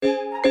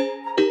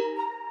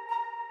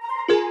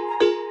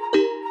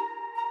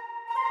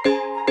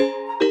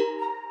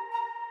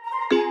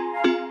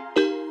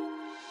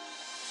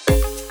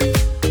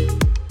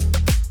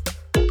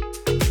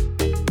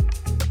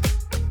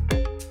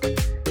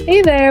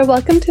there.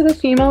 Welcome to the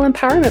Female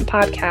Empowerment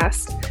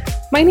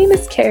Podcast. My name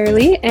is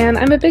Carolee, and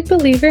I'm a big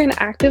believer in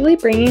actively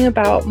bringing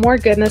about more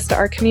goodness to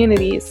our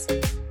communities.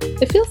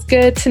 It feels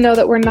good to know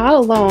that we're not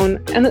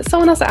alone and that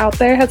someone else out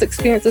there has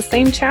experienced the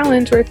same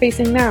challenge we're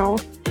facing now.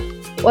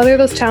 Whether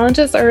those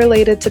challenges are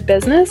related to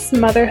business,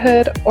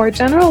 motherhood, or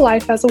general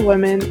life as a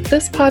woman,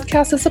 this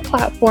podcast is a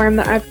platform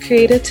that I've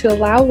created to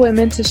allow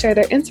women to share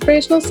their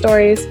inspirational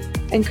stories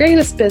and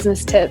greatest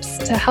business tips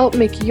to help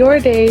make your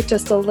day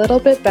just a little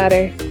bit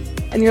better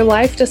and your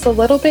life just a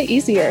little bit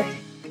easier.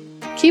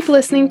 Keep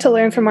listening to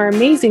learn from our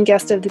amazing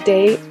guest of the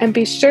day, and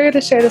be sure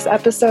to share this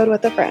episode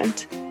with a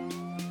friend.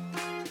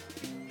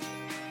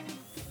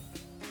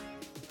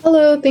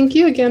 Hello, thank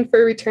you again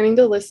for returning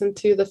to listen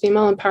to the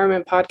Female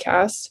Empowerment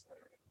Podcast.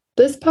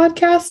 This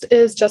podcast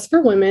is just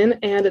for women,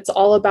 and it's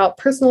all about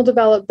personal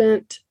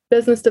development,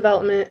 business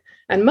development,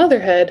 and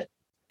motherhood,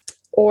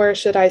 or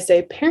should I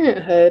say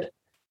parenthood.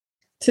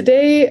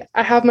 Today,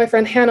 I have my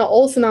friend Hannah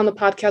Olson on the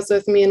podcast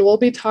with me, and we'll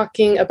be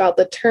talking about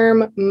the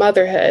term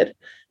motherhood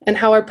and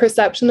how our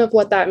perception of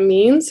what that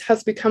means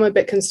has become a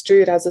bit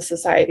construed as a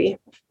society.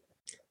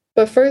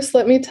 But first,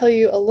 let me tell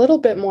you a little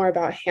bit more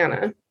about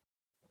Hannah.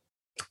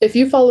 If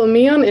you follow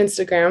me on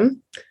Instagram,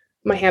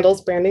 my handle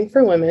is Branding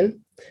for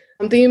Women,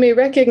 then you may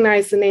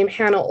recognize the name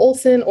Hannah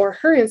Olson or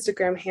her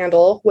Instagram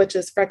handle, which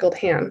is Freckled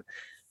Han,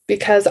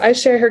 because I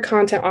share her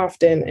content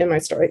often in my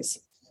stories.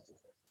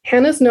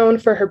 Hannah's known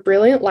for her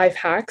brilliant life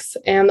hacks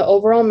and the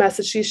overall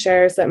message she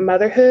shares that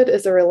motherhood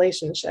is a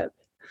relationship.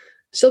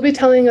 She'll be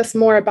telling us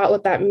more about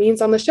what that means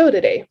on the show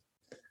today.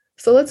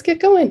 So let's get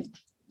going.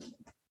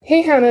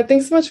 Hey, Hannah,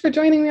 thanks so much for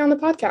joining me on the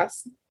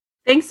podcast.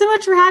 Thanks so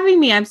much for having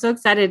me. I'm so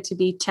excited to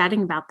be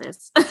chatting about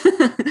this.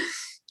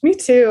 Me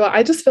too.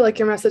 I just feel like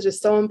your message is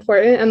so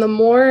important. And the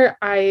more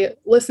I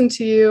listen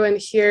to you and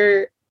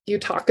hear you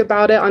talk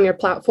about it on your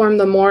platform,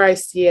 the more I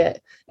see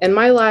it in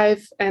my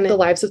life and in the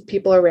lives of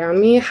people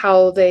around me,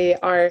 how they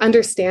are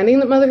understanding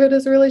that motherhood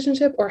is a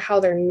relationship or how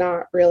they're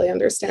not really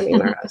understanding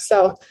that.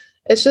 So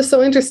it's just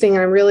so interesting.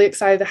 I'm really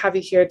excited to have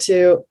you here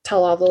to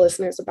tell all the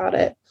listeners about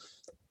it.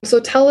 So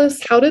tell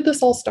us, how did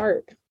this all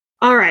start?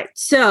 All right.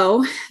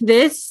 So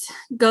this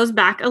goes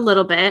back a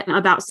little bit,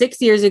 about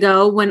 6 years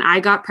ago when I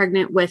got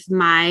pregnant with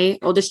my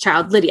oldest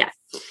child, Lydia.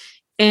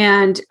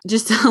 And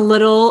just a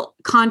little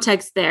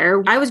context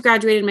there. I was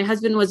graduated. My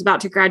husband was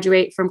about to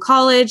graduate from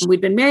college.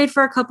 We'd been married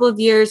for a couple of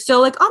years. So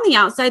like on the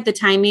outside, the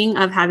timing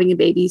of having a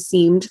baby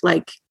seemed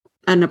like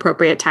an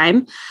appropriate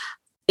time.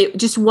 It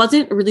just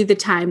wasn't really the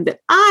time that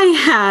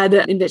I had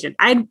envisioned.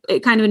 I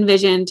kind of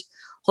envisioned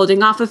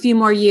holding off a few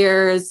more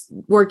years,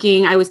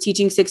 working. I was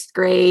teaching sixth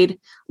grade,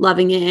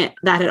 loving it.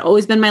 That had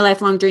always been my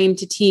lifelong dream,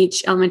 to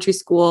teach elementary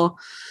school.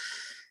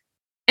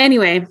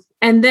 Anyway,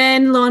 and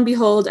then lo and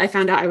behold, I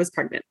found out I was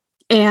pregnant.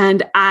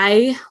 And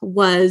I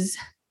was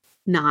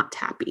not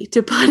happy,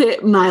 to put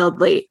it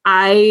mildly.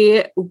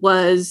 I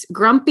was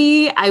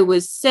grumpy. I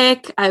was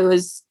sick. I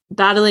was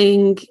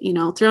battling,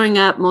 throwing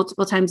up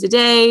multiple times a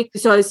day.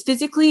 So I was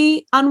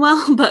physically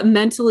unwell, but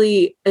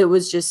mentally it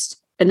was just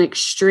an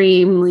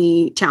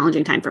extremely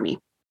challenging time for me.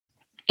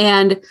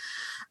 And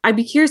I'd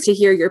be curious to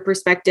hear your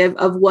perspective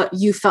of what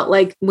you felt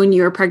like when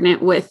you were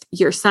pregnant with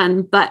your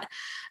son. But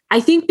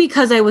I think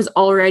because I was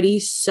already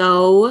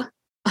so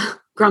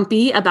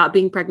grumpy about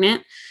being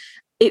pregnant,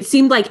 it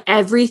seemed like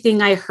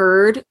everything I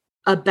heard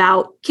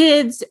about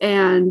kids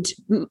and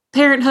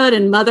parenthood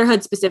and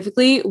motherhood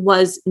specifically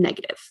was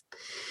negative.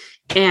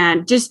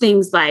 And just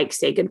things like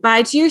say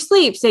goodbye to your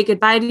sleep, say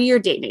goodbye to your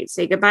date mates,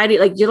 say goodbye to,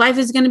 like, your life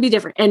is going to be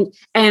different.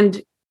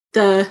 And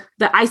the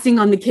icing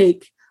on the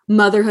cake,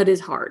 motherhood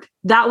is hard.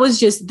 That was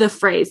just the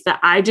phrase that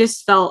I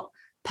just felt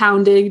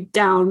pounding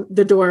down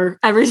the door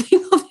every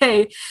single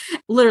day.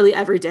 Literally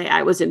every day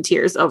I was in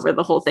tears over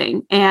the whole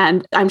thing.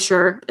 And I'm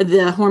sure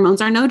the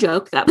hormones are no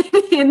joke. That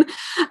played in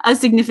a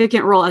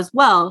significant role as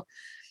well.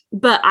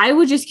 But I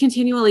would just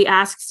continually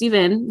ask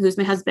Steven, who's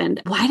my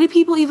husband, why do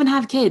people even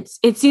have kids?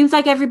 It seems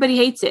like everybody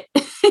hates it.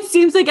 It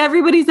seems like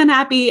everybody's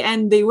unhappy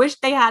and they wish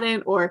they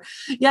hadn't, or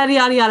yada,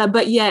 yada, yada.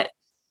 But yet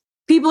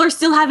people are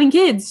still having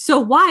kids. So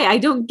why? I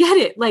don't get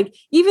it. Like,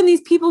 even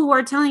these people who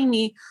are telling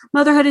me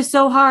motherhood is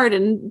so hard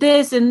and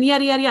this and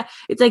yada, yada, yada.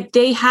 It's like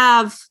they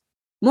have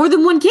more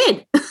than one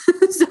kid.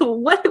 So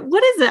what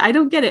is it? I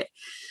don't get it.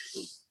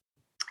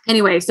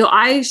 Anyway, so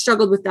I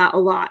struggled with that a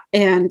lot,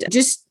 and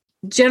just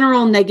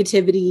general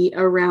negativity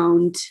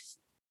around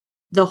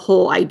the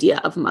whole idea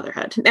of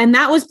motherhood. And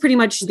that was pretty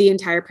much the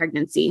entire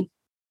pregnancy.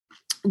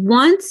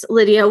 Once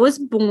Lydia was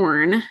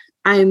born,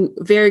 I'm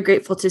very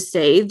grateful to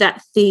say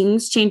that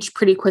things changed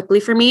pretty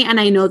quickly for me. And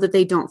I know that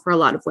they don't for a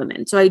lot of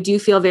women. So I do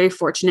feel very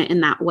fortunate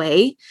in that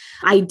way.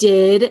 I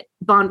did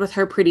bond with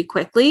her pretty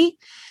quickly.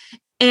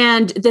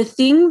 And the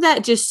thing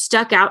that just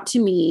stuck out to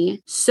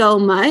me so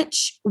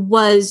much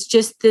was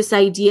just this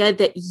idea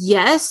that,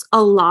 yes,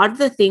 a lot of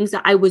the things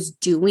that I was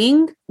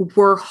doing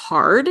were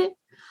hard,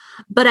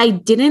 but I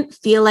didn't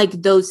feel like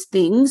those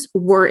things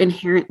were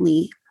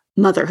inherently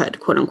motherhood,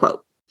 quote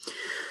unquote.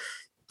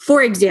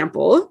 For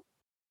example,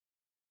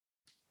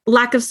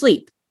 lack of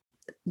sleep.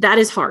 That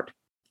is hard.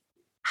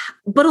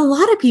 But a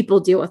lot of people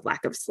deal with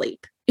lack of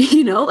sleep.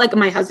 Like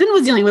my husband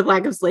was dealing with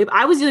lack of sleep.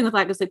 I was dealing with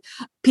lack of sleep.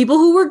 People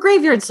who were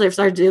graveyard sleepers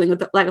are dealing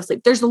with lack of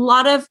sleep. There's a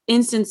lot of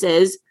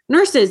instances,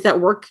 nurses that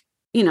work,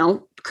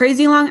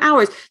 crazy long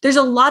hours. There's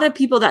a lot of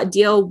people that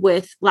deal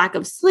with lack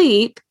of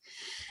sleep.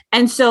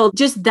 And so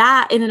just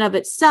that in and of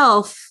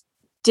itself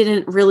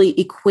didn't really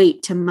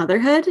equate to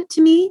motherhood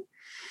to me.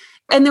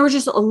 And there were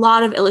just a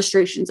lot of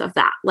illustrations of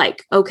that.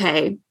 Like,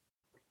 okay,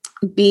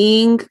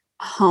 being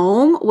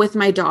home with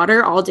my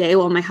daughter all day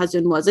while my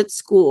husband was at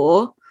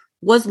school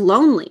was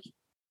lonely.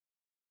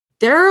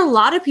 There are a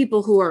lot of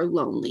people who are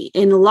lonely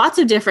in lots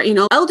of different,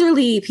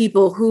 elderly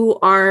people who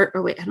are,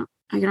 you're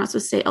not supposed to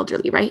say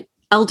elderly, right?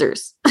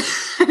 Elders.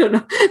 I don't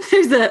know.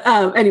 There's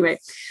anyway,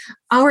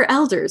 our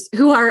elders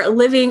who are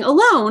living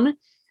alone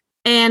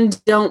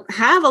and don't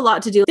have a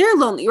lot to do. They're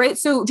lonely, right?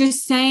 So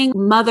just saying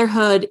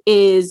motherhood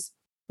is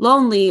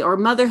lonely or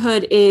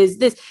motherhood is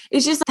this,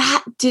 it's just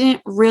that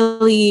didn't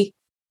really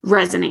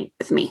resonate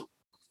with me.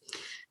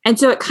 And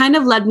so it kind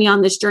of led me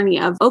on this journey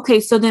of, okay,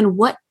 so then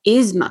what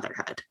is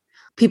motherhood?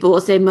 People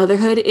will say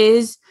motherhood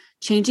is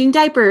changing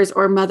diapers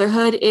or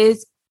motherhood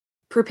is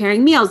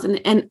preparing meals.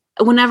 And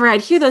whenever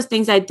I'd hear those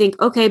things, I'd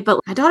think, okay, but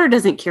my daughter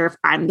doesn't care if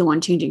I'm the one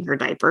changing her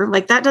diaper.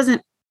 Like that's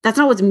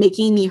not what's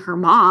making me her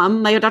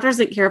mom. My daughter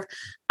doesn't care if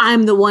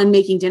I'm the one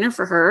making dinner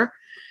for her.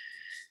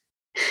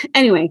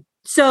 Anyway,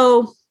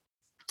 so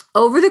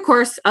over the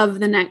course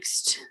of the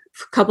next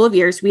couple of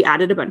years, we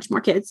added a bunch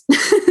more kids.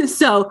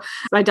 So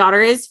my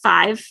daughter is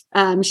 5.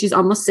 She's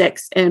almost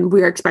 6, and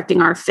we're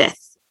expecting our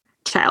 5th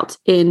child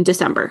in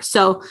December.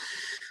 So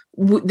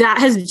that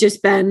has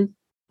just been,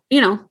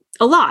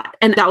 a lot.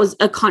 And that was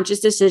a conscious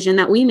decision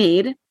that we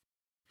made.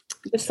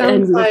 It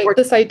sounds like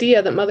this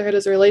idea that motherhood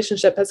as a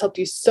relationship has helped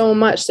you so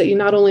much that you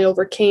not only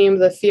overcame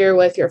the fear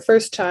with your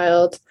first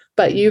child,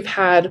 but you've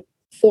had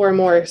 4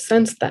 more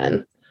since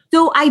then.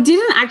 So I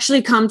didn't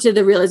actually come to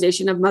the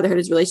realization of motherhood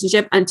as a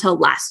relationship until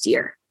last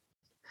year.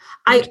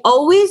 I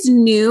always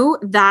knew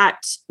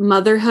that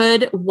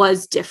motherhood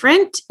was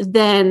different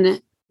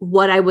than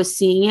what I was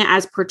seeing it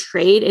as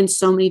portrayed in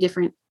so many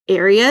different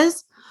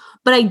areas,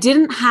 but I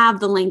didn't have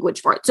the language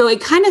for it. So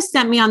it kind of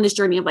sent me on this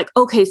journey of like,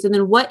 okay, so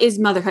then what is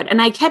motherhood?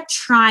 And I kept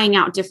trying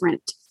out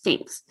different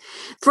things.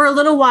 For a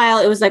little while,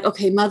 it was like,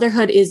 okay,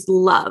 motherhood is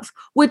love,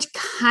 which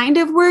kind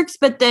of works,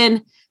 but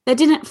then I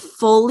didn't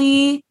feel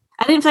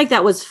like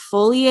that was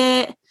fully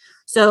it.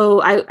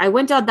 So I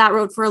went down that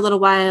road for a little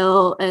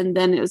while, and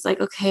then it was like,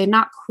 okay,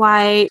 not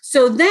quite.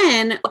 So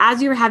then as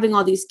we were having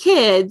all these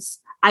kids,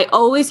 I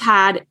always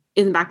had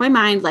in the back of my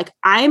mind, like,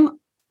 I'm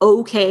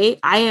okay.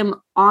 I am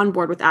on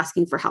board with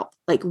asking for help.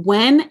 Like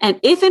when, and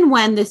if and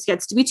when this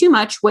gets to be too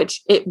much,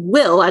 which it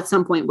will at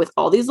some point with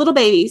all these little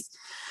babies,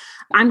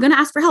 I'm going to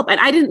ask for help. And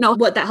I didn't know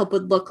what that help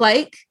would look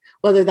like,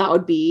 whether that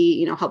would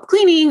be, help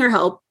cleaning or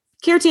help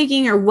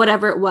caretaking or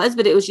whatever it was.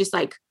 But it was just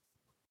like,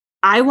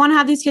 I want to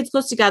have these kids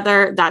close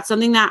together. That's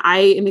something that I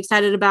am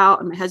excited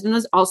about. And my husband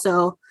was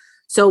also.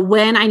 So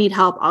when I need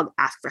help, I'll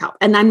ask for help.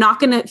 And I'm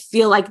not going to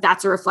feel like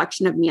that's a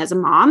reflection of me as a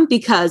mom,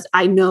 because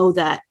I know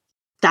that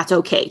that's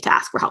okay to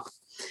ask for help.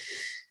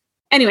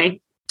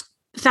 Anyway,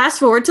 fast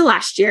forward to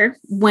last year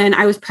when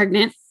I was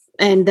pregnant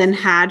and then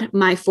had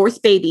my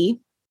 4th baby,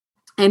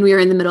 and we were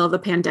in the middle of a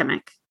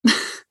pandemic.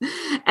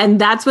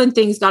 And that's when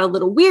things got a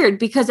little weird,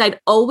 because I'd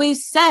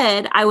always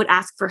said I would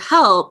ask for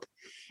help.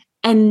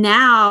 And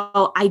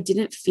now I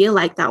didn't feel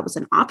like that was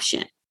an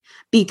option,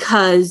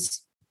 because,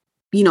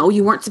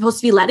 you weren't supposed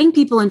to be letting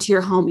people into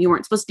your home. You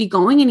weren't supposed to be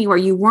going anywhere.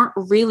 You weren't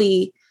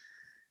really,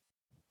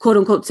 quote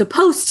unquote,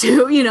 supposed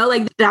to,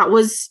 like that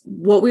was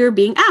what we were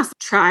being asked.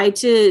 Try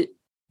to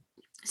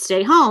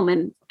stay home.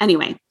 And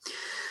anyway,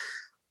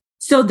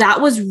 so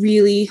that was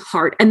really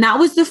hard. And that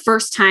was the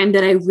first time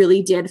that I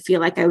really did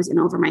feel like I was in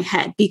over my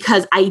head,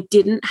 because I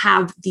didn't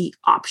have the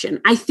option.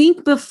 I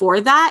think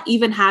before that,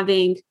 even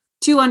having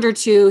 2 under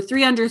 2,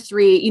 3 under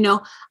 3,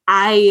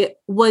 I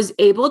was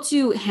able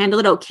to handle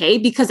it okay,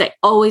 because I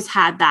always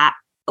had that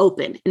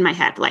open in my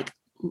head. Like,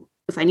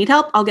 if I need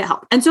help, I'll get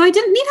help. And so I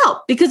didn't need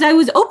help because I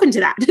was open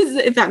to that,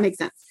 if that makes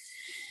sense.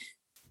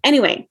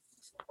 Anyway,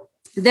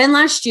 then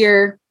last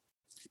year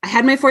I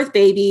had my 4th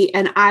baby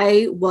and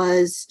I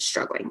was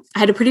struggling. I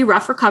had a pretty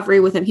rough recovery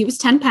with him. He was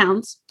 10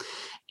 pounds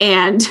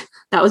and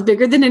that was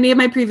bigger than any of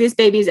my previous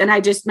babies. And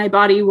my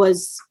body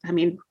was,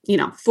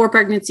 4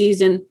 pregnancies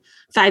in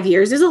 5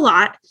 years is a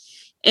lot.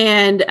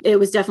 And it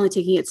was definitely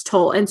taking its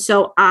toll. And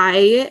so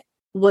I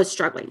was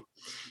struggling.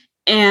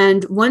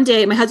 And one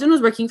day my husband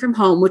was working from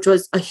home, which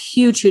was a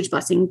huge, huge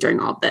blessing during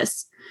all of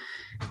this.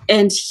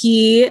 And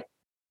he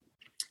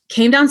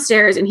came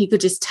downstairs and he could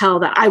just tell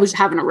that I was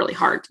having a really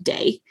hard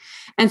day.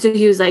 And so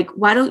he was like,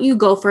 why don't you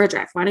go for a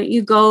drive? Why don't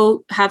you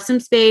go have some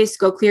space,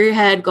 go clear your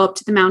head, go up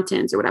to the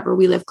mountains or whatever.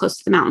 We live close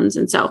to the mountains.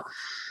 And so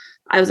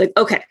I was like,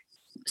 okay.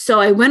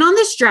 So I went on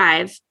this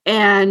drive,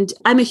 and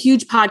I'm a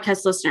huge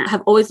podcast listener. I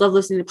have always loved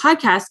listening to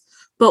podcasts,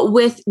 But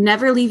with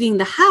never leaving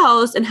the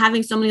house and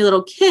having so many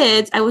little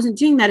kids, I wasn't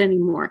doing that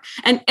anymore.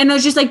 And I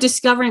was just like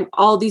discovering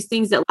all these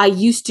things that I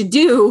used to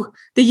do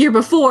the year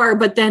before,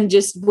 but then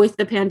just with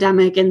the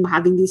pandemic and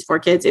having these 4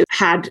 kids, it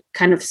had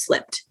kind of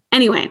slipped.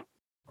 Anyway,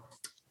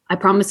 I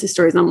promise this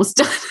story is almost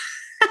done.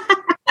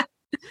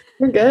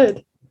 We're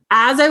good.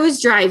 As I was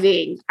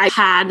driving, I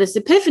had this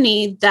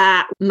epiphany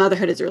that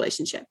motherhood is a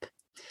relationship.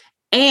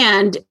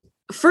 And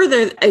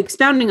further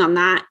expounding on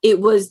that, it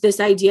was this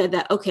idea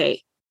that,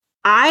 okay,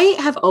 I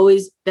have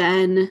always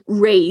been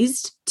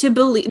raised to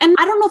believe, and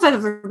I don't know if I've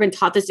ever been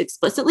taught this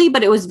explicitly,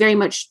 but it was very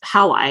much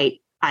how I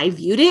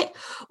viewed it,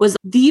 was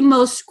the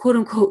most quote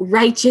unquote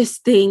righteous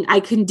thing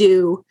I can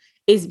do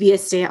is be a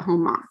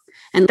stay-at-home mom.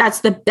 And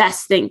that's the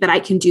best thing that I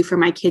can do for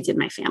my kids and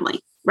my family,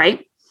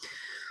 right?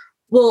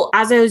 Well,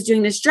 as I was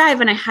doing this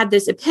drive and I had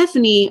this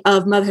epiphany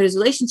of motherhood as a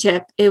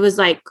relationship, it was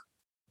like,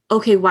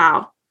 okay,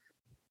 wow,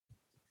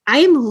 I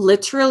am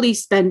literally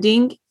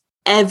spending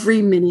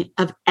every minute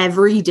of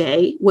every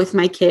day with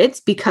my kids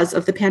because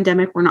of the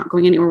pandemic. We're not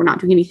going anywhere. We're not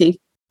doing anything.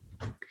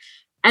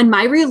 And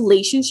my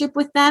relationship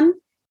with them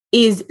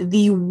is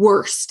the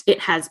worst it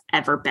has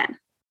ever been.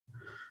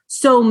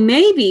 So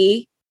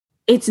maybe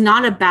it's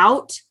not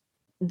about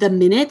the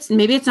minutes.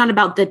 Maybe it's not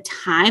about the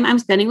time I'm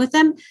spending with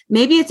them.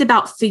 Maybe it's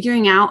about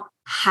figuring out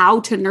how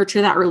to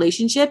nurture that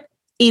relationship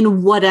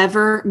in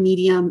whatever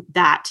medium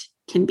that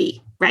can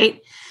be,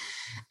 right?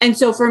 And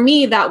so for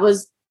me, that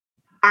was,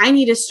 I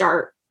need to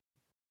start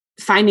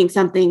finding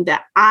something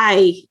that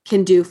I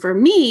can do for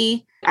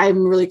me.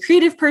 I'm a really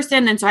creative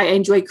person. And so I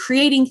enjoy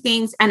creating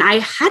things. And I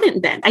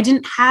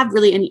didn't have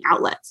really any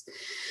outlets.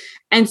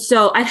 And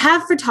so I'd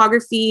have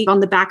photography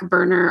on the back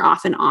burner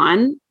off and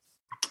on,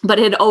 but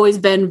it had always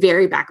been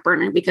very back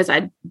burner because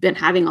I'd been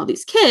having all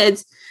these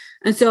kids.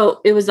 And so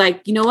it was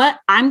like, you know what?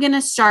 I'm going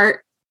to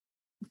start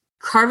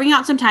carving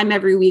out some time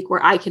every week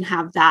where I can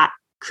have that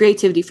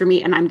creativity for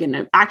me. And I'm going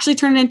to actually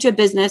turn it into a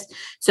business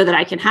so that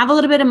I can have a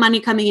little bit of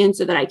money coming in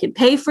so that I can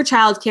pay for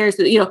childcare.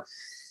 So that,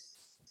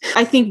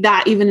 I think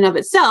that even in of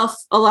itself,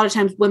 a lot of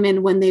times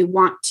women, when they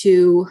want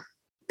to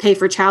pay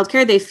for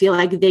childcare, they feel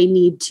like they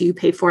need to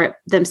pay for it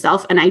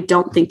themselves. And I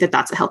don't think that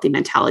that's a healthy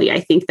mentality. I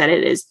think that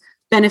it is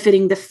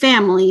benefiting the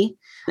family.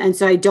 And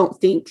so I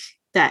don't think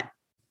that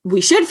we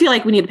should feel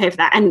like we need to pay for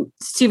that. And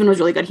Stephen was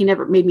really good. He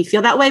never made me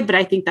feel that way, but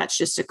I think that's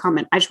just a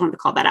common, I just wanted to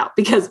call that out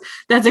because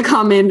that's a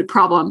common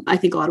problem I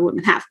think a lot of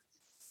women have.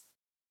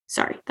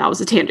 Sorry, that was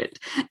a tangent.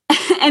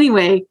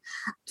 Anyway,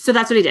 so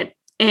that's what I did.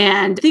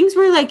 And things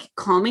were like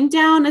calming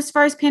down as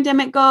far as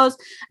pandemic goes.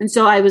 And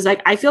so I was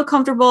like, I feel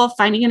comfortable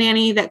finding a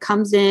nanny that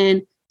comes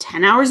in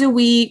 10 hours a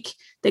week.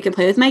 They can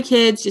play with my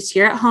kids just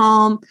here at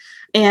home.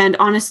 And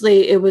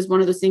honestly, it was one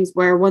of those things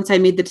where once I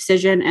made the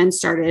decision and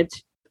started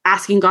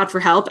asking God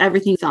for help,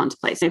 everything fell into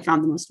place. I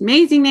found the most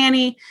amazing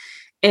nanny.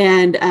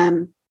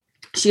 And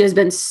she has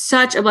been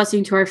such a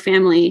blessing to our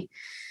family.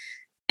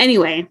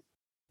 Anyway,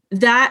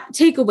 that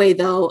takeaway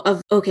though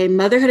of, okay,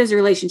 motherhood is a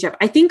relationship.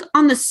 I think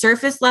on the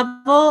surface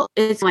level,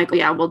 it's like,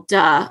 yeah, well,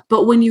 duh.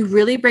 But when you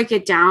really break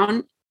it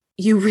down,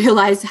 you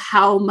realize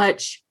how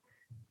much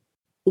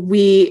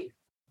we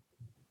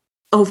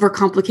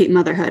overcomplicate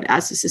motherhood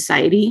as a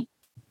society.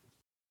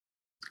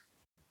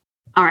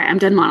 All right, I'm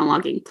done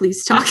monologuing.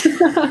 Please talk.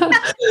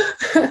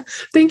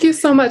 Thank you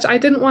so much. I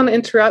didn't want to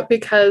interrupt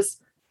because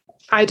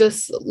I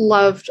just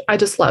loved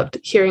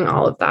hearing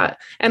all of that.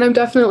 And I'm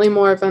definitely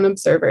more of an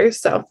observer.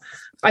 So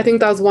I think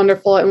that was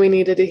wonderful. And we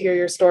needed to hear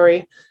your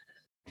story.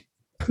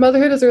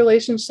 Motherhood is a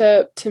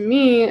relationship. To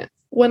me,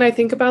 when I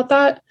think about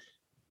that,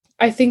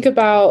 I think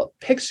about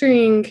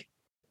picturing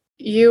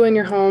you in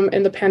your home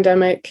in the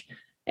pandemic.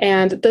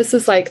 And this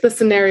is like the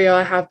scenario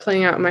I have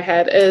playing out in my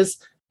head is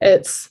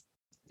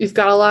you've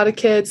got a lot of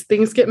kids,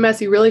 things get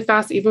messy really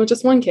fast, even with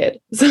just one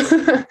kid.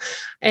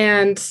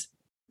 And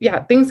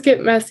yeah, things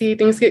get messy,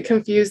 things get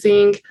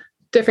confusing,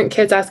 different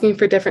kids asking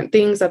for different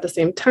things at the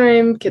same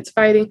time, kids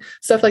fighting,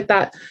 stuff like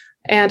that.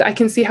 And I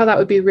can see how that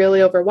would be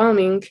really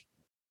overwhelming.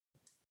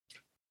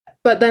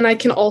 But then I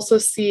can also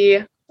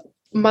see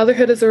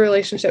motherhood as a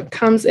relationship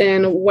comes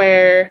in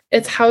where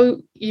it's how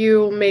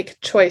you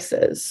make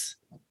choices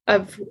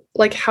of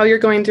like how you're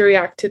going to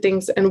react to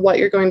things and what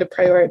you're going to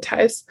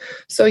prioritize.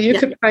 So you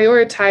could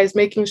prioritize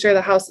making sure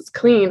the house is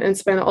clean and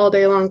spend all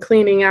day long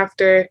cleaning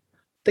after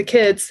the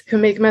kids who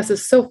make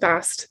messes so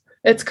fast.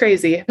 It's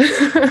crazy.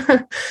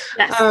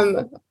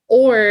 Yes.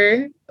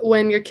 Or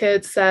when your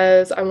kid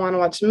says, I want to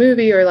watch a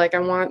movie or like, I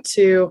want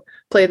to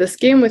play this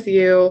game with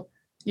you,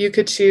 you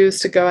could choose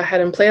to go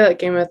ahead and play that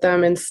game with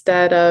them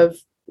instead of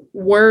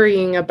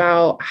worrying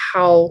about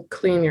how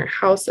clean your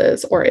house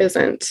is or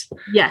isn't.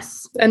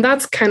 Yes. And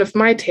that's kind of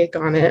my take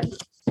on it.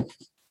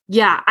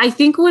 Yeah. I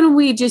think when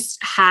we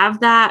just have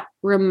that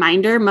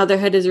reminder,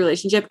 motherhood is a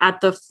relationship at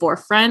the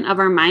forefront of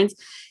our minds,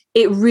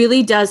 it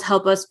really does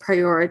help us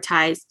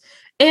prioritize.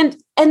 And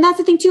that's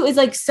the thing too, is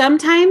like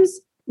sometimes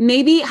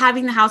maybe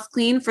having the house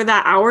clean for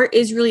that hour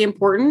is really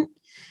important.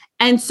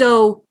 And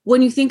so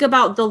when you think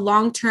about the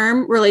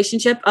long-term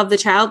relationship of the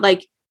child,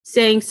 like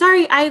saying,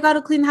 sorry, I got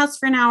to clean the house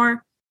for an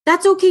hour.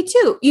 that's okay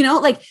too.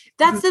 Like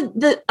that's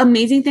the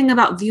amazing thing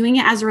about viewing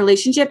it as a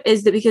relationship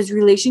is that because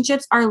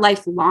relationships are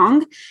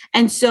lifelong.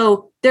 And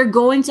so they're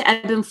going to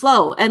ebb and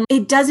flow. And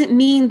it doesn't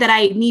mean that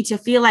I need to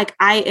feel like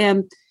I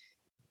am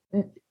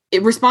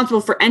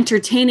responsible for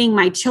entertaining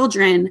my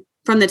children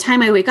from the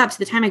time I wake up to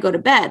the time I go to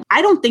bed.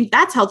 I don't think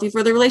that's healthy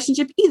for the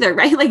relationship either,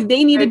 right? Like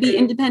they need to be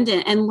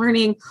independent and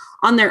learning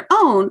on their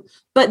own,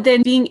 but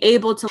then being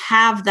able to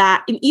have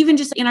that. And even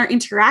just in our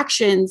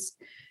interactions,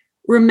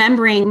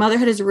 remembering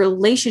motherhood is a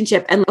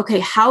relationship and okay,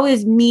 how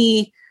is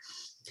me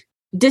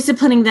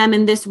disciplining them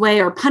in this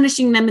way or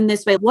punishing them in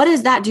this way? What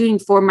is that doing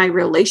for my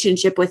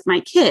relationship with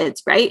my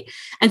kids? Right.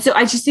 And so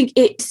I just think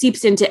it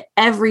seeps into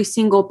every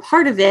single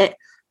part of it.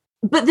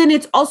 But then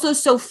it's also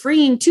so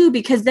freeing too,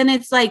 because then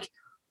it's like,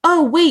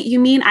 oh, wait, you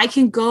mean I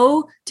can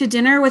go to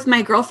dinner with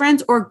my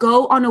girlfriends or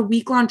go on a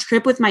week-long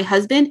trip with my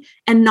husband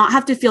and not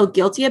have to feel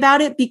guilty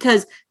about it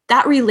because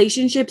that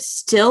relationship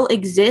still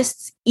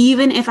exists,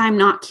 even if I'm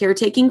not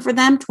caretaking for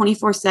them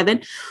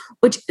 24/7,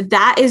 which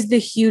that is the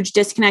huge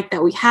disconnect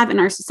that we have in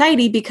our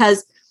society,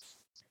 because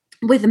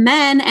with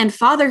men and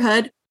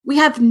fatherhood, we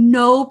have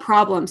no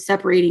problem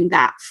separating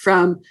that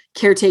from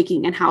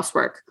caretaking and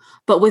housework.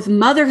 But with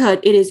motherhood,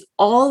 it is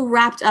all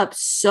wrapped up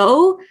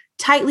so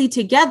tightly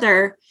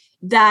together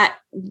that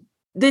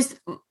this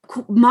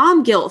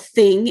mom guilt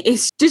thing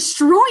is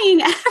destroying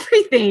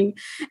everything.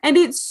 And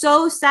it's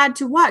so sad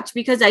to watch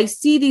because I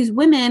see these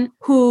women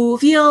who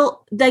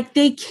feel like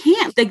they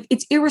can't, like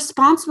it's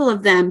irresponsible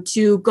of them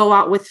to go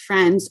out with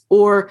friends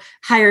or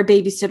hire a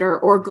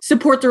babysitter or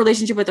support the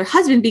relationship with their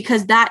husband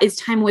because that is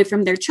time away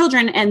from their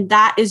children. And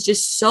that is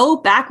just so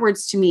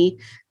backwards to me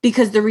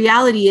because the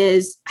reality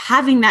is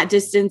having that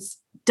distance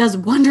does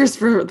wonders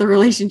for the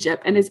relationship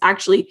and is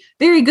actually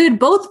very good,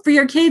 both for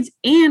your kids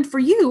and for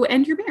you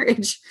and your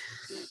marriage.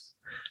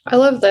 I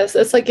love this.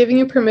 It's like giving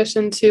you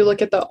permission to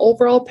look at the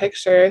overall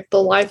picture,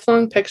 the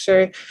lifelong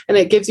picture, and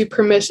it gives you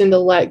permission to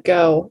let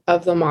go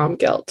of the mom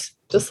guilt.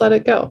 Just let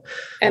it go.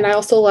 And I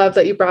also love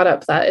that you brought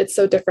up that it's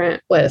so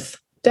different with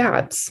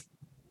dads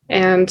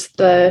and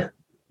the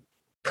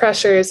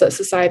pressures that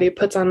society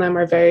puts on them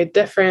are very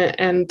different.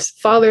 And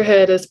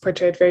fatherhood is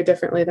portrayed very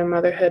differently than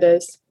motherhood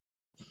is.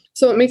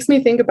 So it makes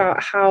me think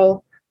about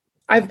how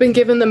I've been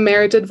given the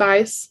marriage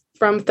advice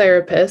from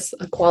therapists,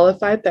 a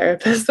qualified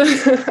therapist,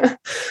 that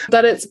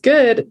it's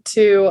good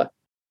to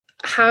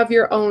have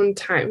your own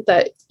time,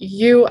 that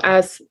you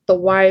as the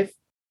wife,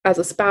 as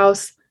a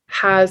spouse,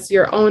 has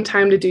your own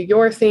time to do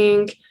your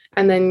thing,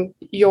 and then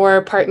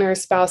your partner,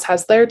 spouse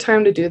has their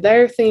time to do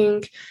their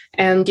thing,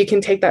 and you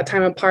can take that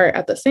time apart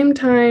at the same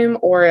time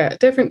or at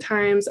different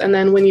times. And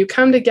then when you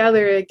come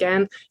together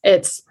again,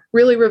 it's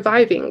really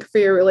reviving for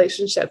your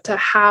relationship to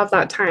have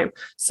that time.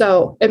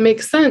 So it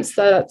makes sense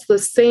that it's the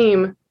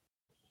same,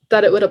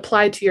 that it would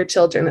apply to your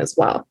children as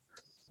well.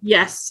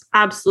 Yes,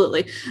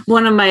 absolutely.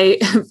 One of my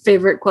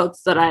favorite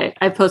quotes that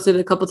I posted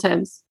a couple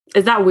times.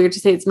 Is that weird to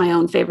say it's my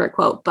own favorite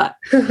quote? But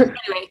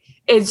anyway,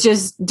 it's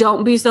just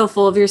don't be so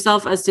full of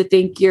yourself as to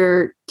think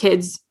your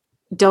kids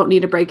don't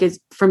need a break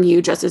from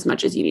you just as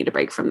much as you need a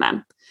break from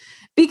them.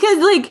 Because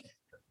like,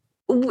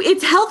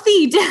 it's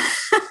healthy to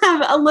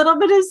have a little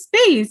bit of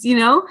space,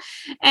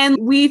 and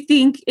we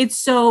think it's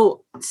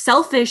so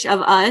selfish of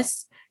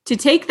us to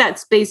take that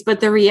space. But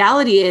the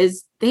reality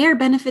is they are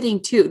benefiting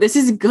too. This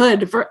is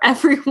good for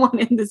everyone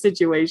in the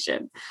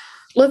situation.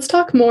 Let's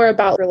talk more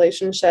about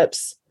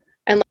relationships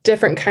and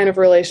different kind of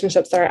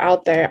relationships that are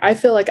out there. I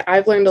feel like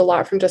I've learned a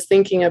lot from just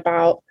thinking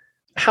about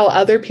how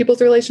other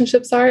people's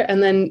relationships are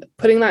and then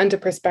putting that into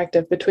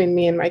perspective between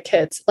me and my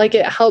kids. Like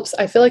it helps.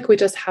 I feel like we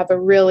just have a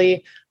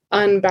really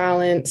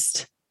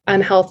unbalanced,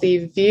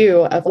 unhealthy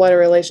view of what a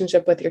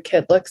relationship with your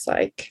kid looks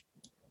like.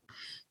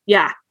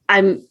 Yeah,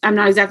 I'm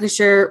not exactly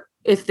sure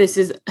if this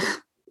is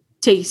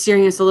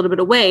steering us a little bit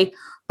away,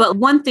 but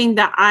one thing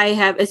that I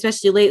have,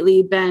 especially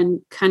lately,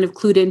 been kind of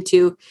clued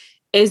into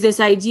is this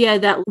idea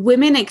that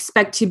women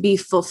expect to be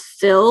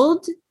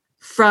fulfilled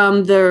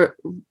from the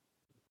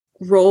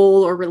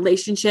role or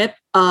relationship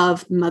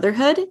of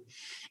motherhood.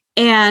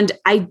 And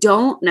I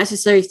don't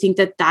necessarily think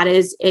that that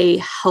is a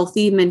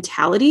healthy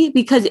mentality,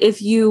 because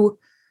if you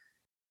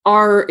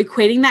are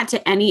equating that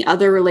to any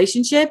other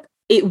relationship,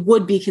 it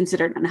would be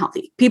considered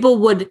unhealthy. People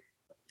would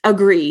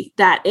agree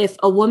that if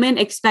a woman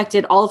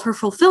expected all of her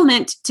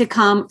fulfillment to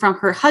come from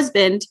her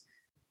husband,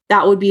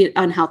 that would be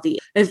unhealthy.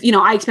 If,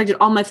 I expected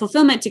all my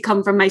fulfillment to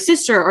come from my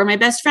sister or my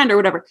best friend or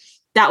whatever,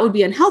 that would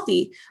be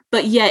unhealthy.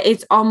 But yet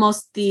it's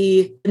almost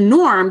the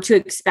norm to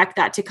expect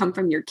that to come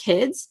from your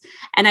kids.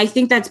 And I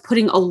think that's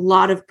putting a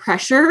lot of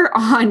pressure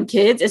on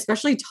kids,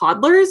 especially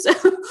toddlers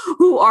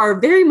who are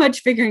very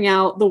much figuring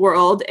out the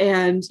world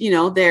and,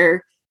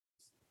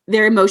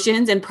 their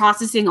emotions and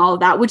processing all of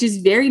that, which is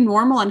very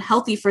normal and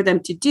healthy for them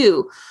to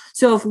do.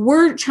 So if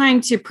we're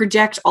trying to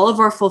project all of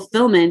our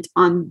fulfillment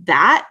on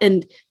that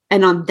and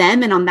on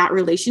them and on that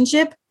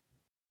relationship,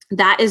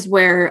 that is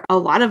where a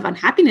lot of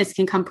unhappiness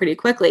can come pretty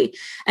quickly.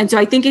 And so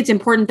I think it's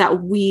important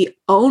that we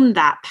own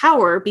that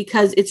power,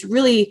 because it's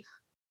really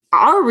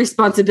our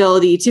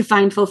responsibility to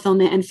find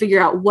fulfillment and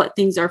figure out what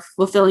things are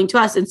fulfilling to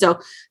us. And so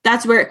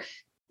that's where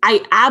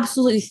I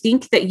absolutely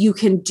think that you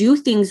can do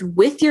things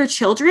with your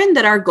children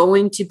that are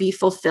going to be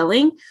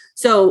fulfilling.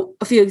 So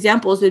a few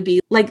examples would be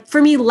like,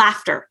 for me,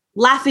 laughter.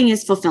 Laughing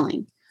is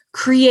fulfilling.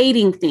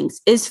 Creating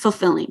things is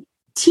fulfilling.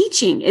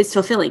 Teaching is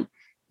fulfilling.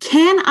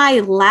 Can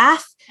I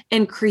laugh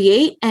and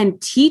create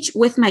and teach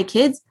with my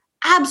kids?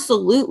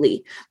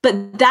 Absolutely.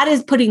 But that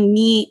is putting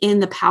me in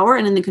the power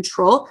and in the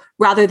control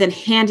rather than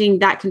handing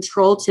that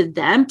control to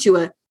them, to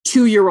a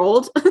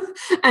 2-year-old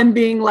and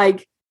being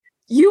like,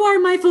 you are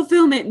my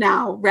fulfillment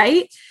now,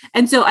 right?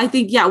 And so I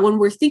think, when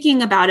we're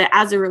thinking about it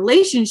as a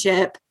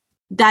relationship,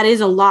 that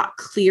is a lot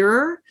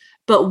clearer.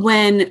 But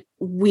when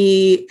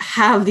we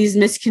have these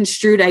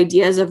misconstrued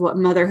ideas of what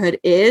motherhood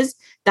is,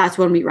 that's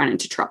when we run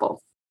into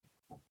trouble.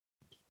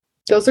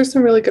 Those are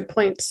some really good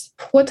points.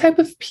 What type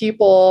of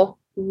people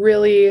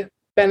really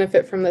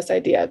benefit from this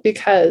idea?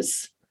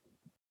 Because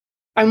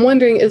I'm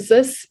wondering, is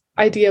this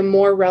idea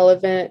more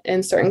relevant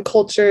in certain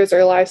cultures or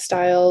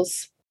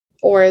lifestyles?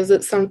 Or is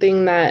it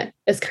something that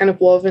is kind of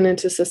woven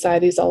into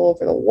societies all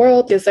over the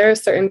world? Is there a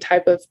certain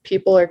type of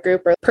people or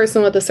group or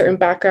person with a certain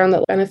background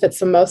that benefits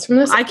the most from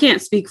this? I can't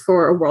speak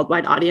for a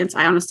worldwide audience.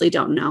 I honestly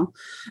don't know.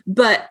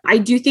 But I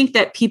do think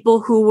that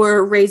people who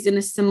were raised in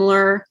a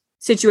similar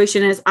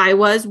situation as I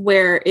was,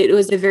 where it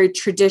was a very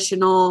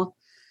traditional,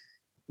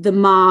 the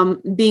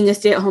mom, being a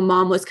stay-at-home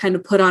mom was kind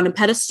of put on a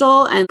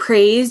pedestal and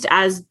praised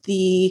as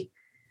the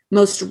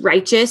most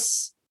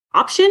righteous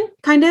option,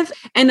 kind of.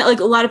 And like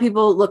a lot of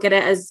people look at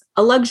it as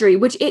a luxury,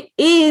 which it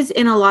is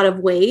in a lot of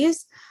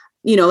ways.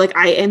 Like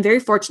I am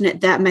very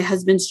fortunate that my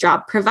husband's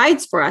job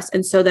provides for us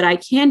and so that I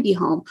can be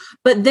home.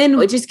 But then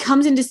it just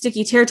comes into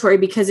sticky territory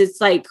because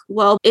it's like,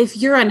 well, if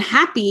you're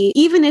unhappy,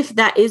 even if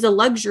that is a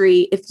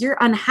luxury, if you're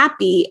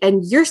unhappy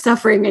and you're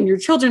suffering and your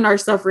children are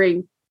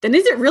suffering, then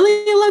is it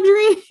really a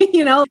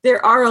luxury?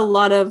 There are a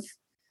lot of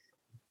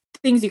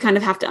things you kind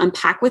of have to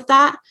unpack with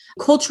that.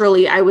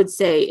 Culturally, I would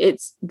say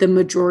it's the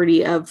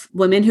majority of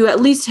women who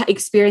at least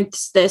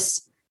experience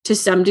this to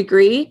some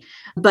degree,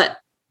 but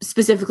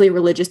specifically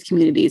religious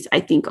communities,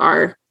 I think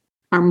are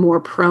more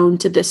prone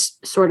to this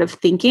sort of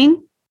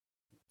thinking.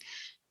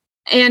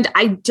 And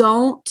I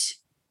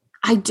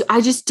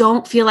just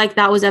don't feel like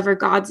that was ever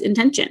God's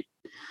intention.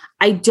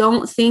 I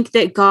don't think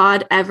that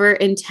God ever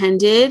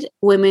intended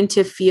women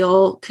to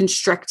feel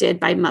constricted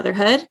by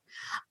motherhood.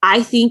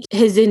 I think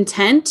his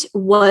intent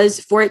was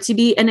for it to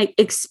be an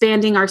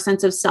expanding our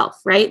sense of self,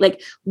 right?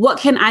 Like, what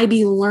can I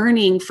be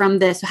learning from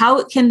this?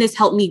 How can this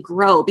help me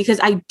grow? Because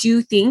I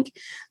do think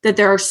that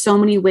there are so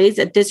many ways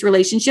that this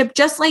relationship,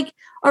 just like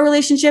a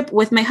relationship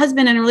with my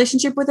husband and a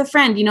relationship with a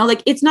friend,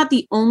 like it's not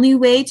the only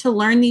way to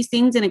learn these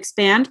things and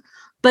expand,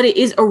 but it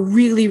is a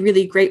really,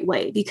 really great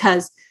way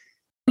because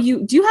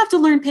you do have to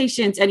learn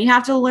patience and you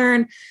have to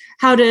learn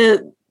how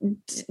to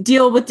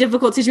deal with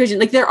difficult situations.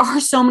 Like there are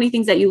so many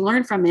things that you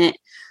learn from it.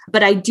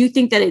 But I do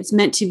think that it's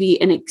meant to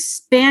be an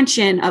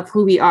expansion of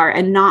who we are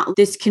and not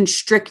this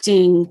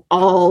constricting,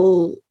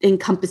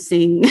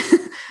 all-encompassing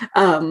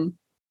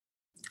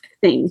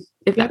thing,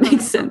 if that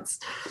makes sense.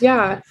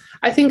 Yeah,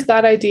 I think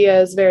that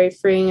idea is very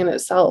freeing in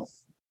itself,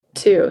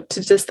 too,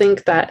 to just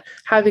think that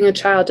having a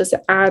child just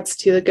adds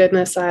to the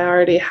goodness I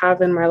already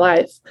have in my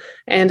life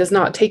and is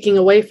not taking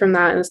away from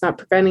that and is not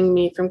preventing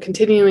me from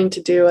continuing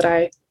to do what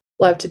I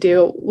love to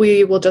do.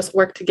 We will just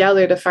work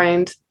together to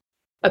find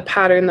a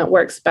pattern that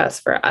works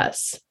best for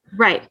us.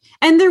 Right.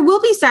 And there will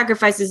be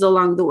sacrifices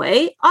along the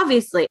way,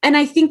 obviously. And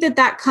I think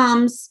that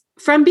comes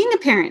from being a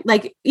parent,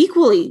 like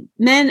equally,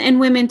 men and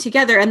women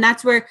together. And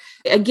that's where,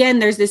 again,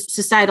 there's this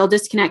societal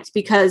disconnect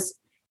because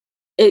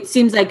it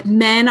seems like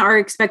men are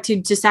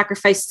expected to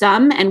sacrifice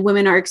some and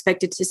women are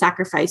expected to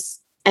sacrifice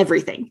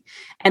everything.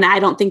 And I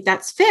don't think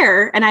that's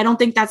fair. And I don't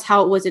think that's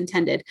how it was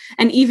intended.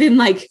 And even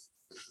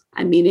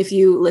if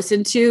you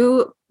listen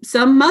to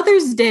some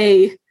Mother's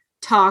Day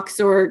talks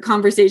or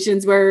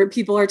conversations where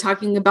people are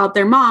talking about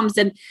their moms,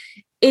 and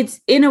it's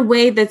in a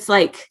way that's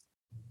like,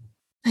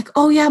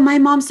 oh yeah, my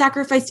mom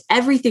sacrificed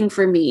everything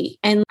for me.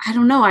 And I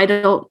don't know, I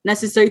don't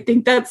necessarily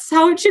think that's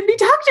how it should be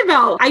talked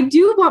about. I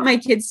do want my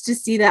kids to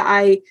see that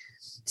I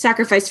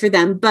sacrifice for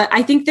them, but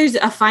I think there's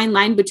a fine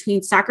line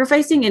between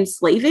sacrificing and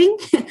slaving.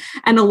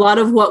 And a lot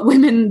of what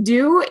women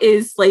do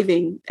is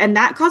slaving, and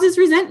that causes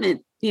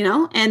resentment,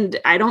 and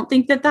I don't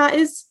think that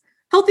is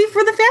healthy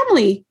for the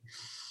family.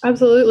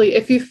 Absolutely.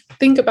 If you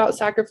think about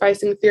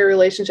sacrificing for your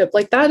relationship,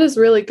 that is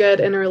really good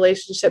in a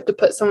relationship to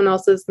put someone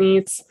else's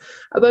needs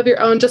above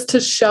your own, just to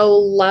show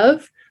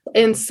love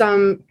in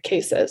some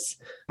cases.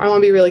 I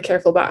want to be really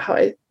careful about how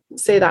I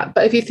say that.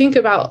 But if you think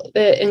about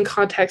it in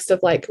context of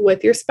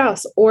with your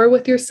spouse or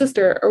with your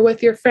sister or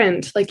with your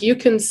friend, you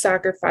can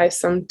sacrifice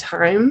some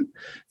time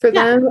for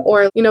them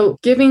or,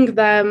 giving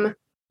them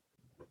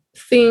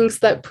things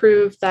that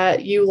prove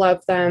that you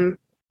love them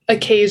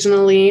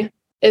occasionally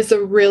is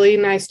a really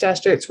nice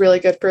gesture. It's really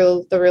good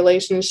for the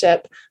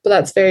relationship, but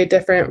that's very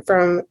different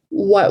from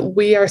what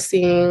we are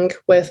seeing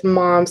with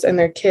moms and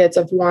their kids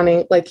of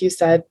wanting, like you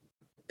said,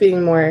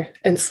 being more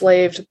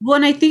enslaved. Well,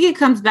 and I think it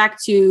comes back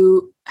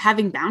to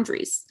having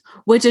boundaries,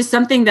 which is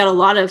something that a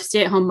lot of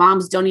stay-at-home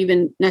moms don't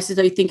even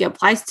necessarily think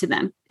applies to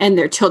them and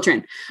their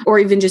children, or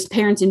even just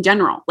parents in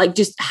general, like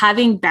just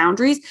having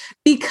boundaries.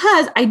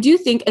 Because I do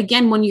think,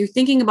 again, when you're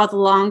thinking about the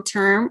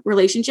long-term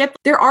relationship,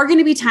 there are going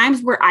to be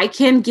times where I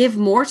can give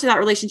more to that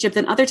relationship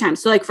than other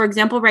times. So like, for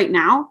example, right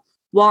now,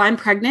 while I'm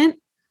pregnant,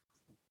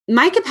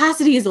 my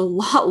capacity is a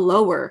lot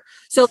lower.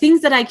 So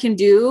things that I can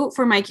do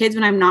for my kids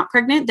when I'm not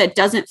pregnant that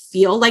doesn't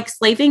feel like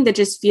slaving, that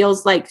just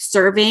feels like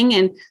serving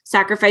and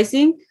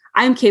sacrificing,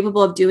 I'm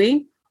capable of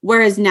doing.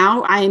 Whereas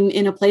now I'm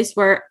in a place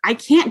where I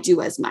can't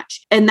do as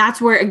much. And that's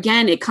where,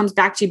 again, it comes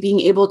back to being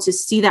able to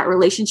see that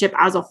relationship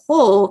as a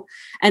whole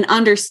and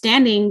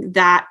understanding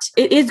that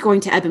it is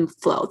going to ebb and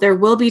flow. There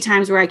will be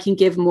times where I can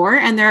give more,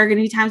 and there are going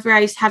to be times where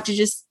I have to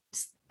just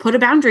put a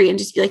boundary and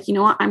just be like, you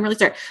know what, I'm really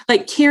sorry.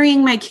 Like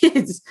carrying my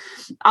kids,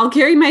 I'll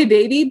carry my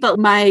baby, but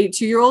my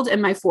 2-year-old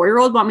and my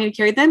 4-year-old want me to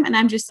carry them. And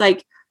I'm just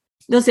like,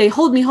 they'll say,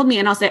 hold me.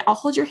 And I'll say, I'll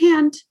hold your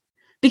hand,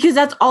 because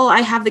that's all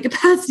I have the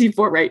capacity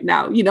for right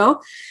now, you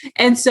know?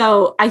 And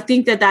so I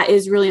think that that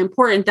is really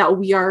important, that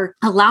we are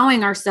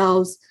allowing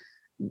ourselves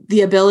the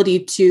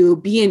ability to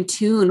be in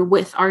tune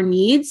with our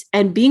needs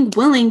and being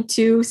willing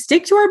to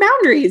stick to our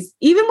boundaries,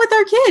 even with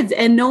our kids,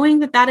 and knowing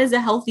that that is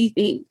a healthy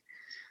thing.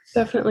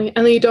 Definitely.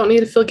 And you don't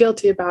need to feel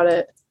guilty about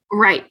it.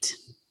 Right.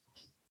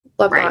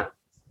 Love that.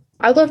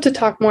 I'd love to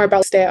talk more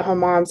about stay-at-home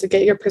moms and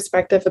get your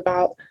perspective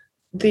about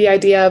the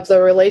idea of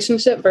the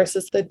relationship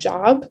versus the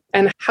job,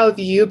 and how have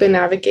you been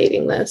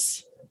navigating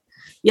this?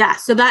 Yeah.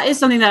 So that is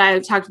something that I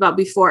talked about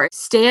before.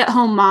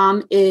 Stay-at-home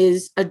mom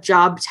is a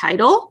job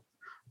title,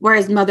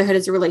 whereas motherhood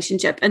is a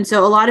relationship. And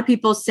so a lot of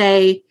people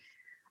say,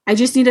 I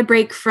just need a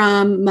break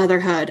from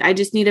motherhood. I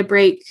just need a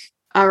break,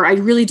 or I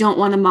really don't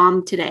want a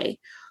mom today.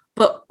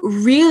 But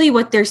really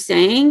what they're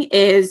saying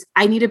is,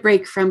 I need a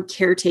break from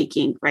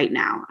caretaking right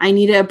now. I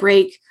need a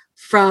break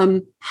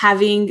from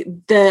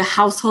having the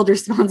household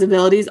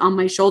responsibilities on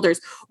my shoulders,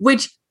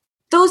 which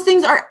those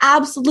things are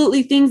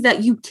absolutely things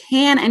that you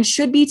can and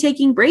should be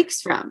taking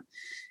breaks from.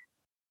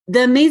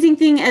 The amazing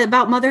thing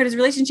about motherhood as a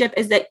relationship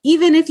is that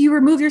even if you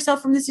remove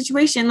yourself from the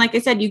situation, like I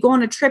said, you go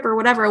on a trip or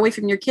whatever away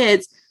from your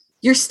kids,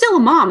 you're still a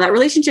mom. That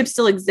relationship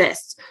still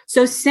exists.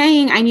 So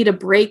saying I need a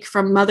break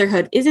from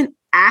motherhood isn't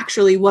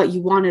actually what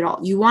you want at all.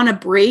 You want a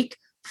break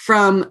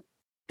from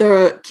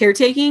the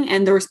caretaking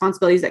and the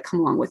responsibilities that come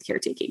along with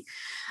caretaking.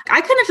 I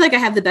kind of feel like I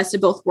have the best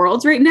of both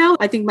worlds right now.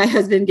 I think my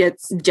husband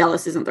gets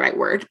jealous, isn't the right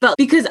word, but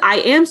because I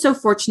am so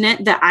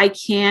fortunate that I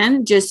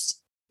can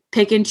just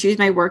pick and choose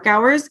my work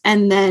hours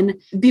and then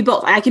be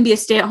both. I can be a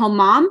stay-at-home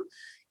mom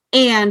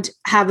and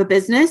have a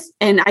business.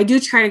 And I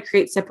do try to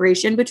create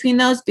separation between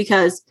those,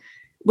 because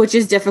which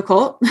is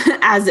difficult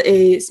as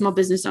a small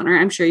business owner.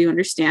 I'm sure you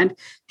understand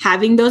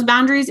having those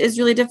boundaries is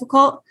really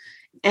difficult.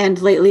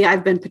 And lately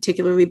I've been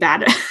particularly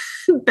bad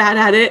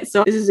at it.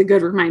 So this is a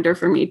good reminder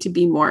for me to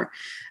be more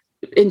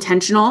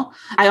intentional.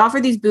 I offer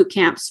these boot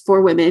camps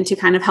for women to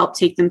kind of help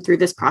take them through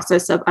this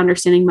process of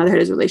understanding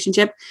motherhood as a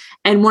relationship.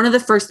 And one of the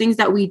first things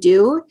that we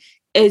do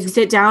is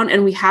sit down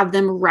and we have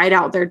them write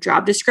out their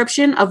job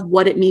description of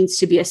what it means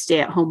to be a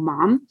stay-at-home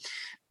mom.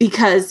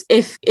 Because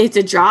if it's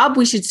a job,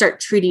 we should start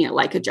treating it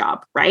like a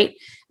job, right?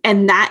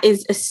 And that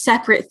is a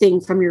separate thing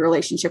from your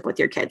relationship with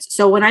your kids.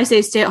 So when I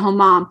say stay-at-home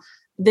mom,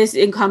 this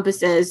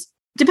encompasses,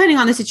 depending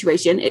on the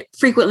situation, it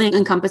frequently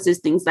encompasses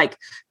things like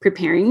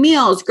preparing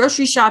meals,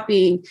 grocery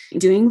shopping,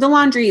 doing the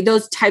laundry,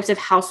 those types of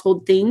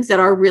household things that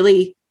are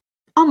really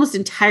almost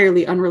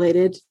entirely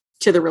unrelated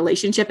to the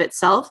relationship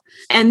itself.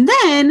 And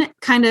then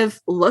kind of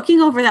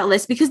looking over that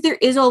list, because there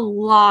is a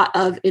lot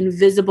of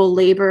invisible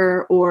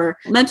labor or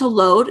mental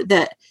load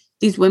that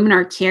these women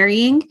are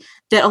carrying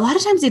that a lot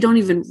of times they don't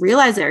even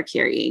realize they're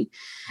carrying.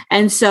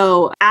 And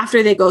so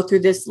after they go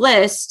through this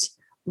list,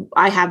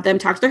 I have them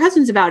talk to their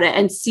husbands about it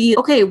and see,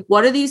 okay,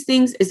 what are these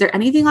things? Is there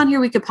anything on here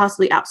we could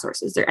possibly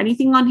outsource? Is there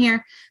anything on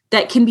here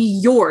that can be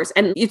yours?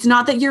 And it's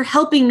not that you're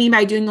helping me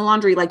by doing the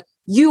laundry, like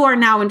you are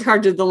now in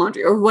charge of the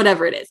laundry or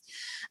whatever it is.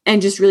 And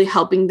just really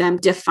helping them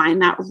define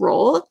that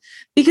role.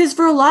 Because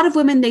for a lot of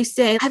women, they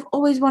say, I've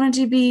always wanted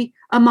to be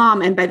a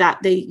mom. And by that,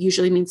 they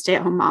usually mean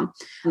stay-at-home mom.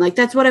 And like,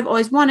 that's what I've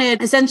always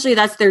wanted. Essentially,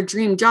 that's their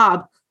dream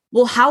job.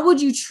 Well, how would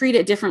you treat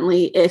it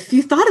differently if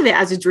you thought of it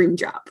as a dream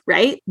job,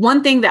 right?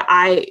 One thing that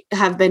I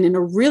have been in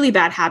a really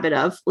bad habit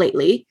of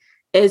lately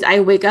is I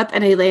wake up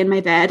and I lay in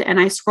my bed and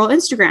I scroll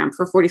Instagram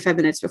for 45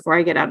 minutes before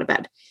I get out of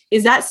bed.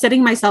 Is that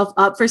setting myself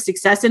up for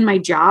success in my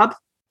job?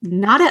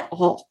 Not at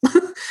all.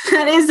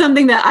 That is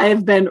something that I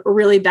have been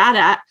really bad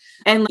at.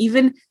 And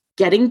even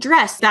getting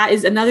dressed, that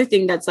is another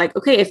thing that's like,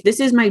 okay, if this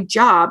is my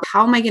job,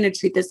 how am I going to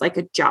treat this like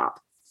a job?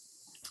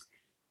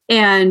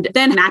 And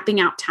then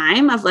mapping out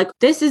time of like,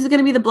 this is going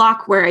to be the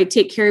block where I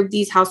take care of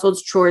these household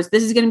chores.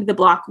 This is going to be the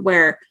block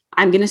where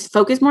I'm going to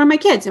focus more on my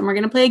kids and we're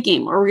going to play a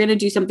game or we're going to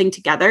do something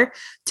together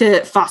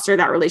to foster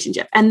that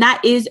relationship. And that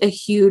is a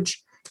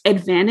huge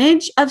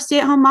advantage of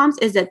stay-at-home moms,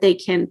 is that they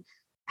can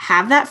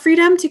have that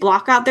freedom to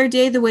block out their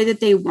day the way that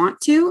they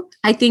want to.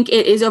 I think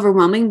it is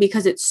overwhelming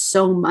because it's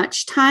so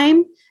much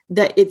time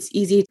that it's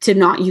easy to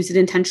not use it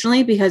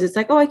intentionally because it's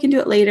like, oh, I can do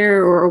it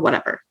later or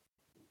whatever.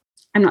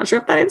 I'm not sure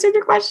if that answered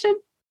your question.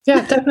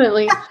 Yeah,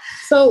 definitely.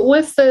 So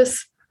with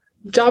this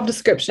job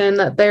description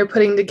that they're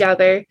putting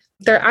together,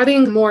 they're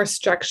adding more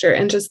structure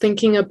and just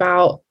thinking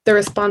about the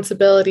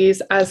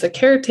responsibilities as a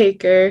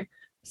caretaker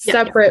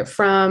separate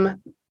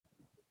from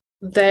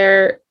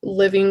their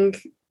living.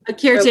 A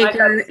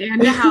caretaker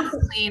and a house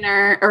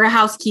cleaner or a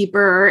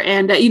housekeeper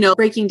and,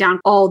 breaking down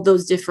all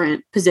those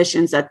different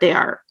positions that they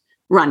are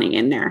running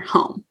in their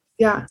home.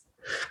 Yeah.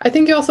 I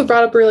think you also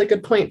brought up a really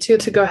good point too,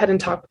 to go ahead and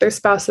talk with their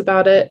spouse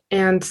about it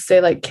and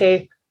say like,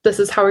 okay, this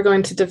is how we're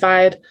going to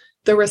divide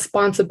the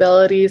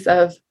responsibilities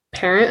of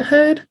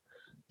parenthood.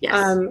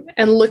 Yes.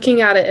 And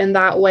looking at it in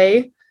that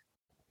way,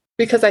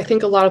 because I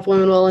think a lot of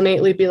women will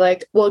innately be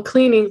like, well,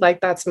 cleaning, like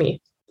that's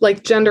me.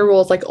 Like gender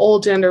roles, like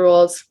old gender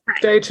roles,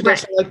 very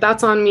traditional, like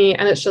that's on me.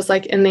 And it's just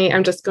like innate,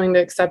 I'm just going to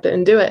accept it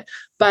and do it.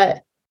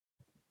 But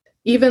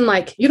even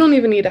like, you don't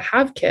even need to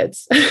have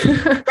kids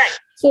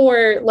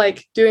for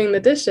like doing the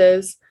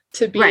dishes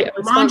to be a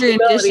laundry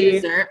and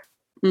dishes are,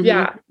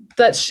 yeah,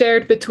 that's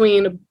shared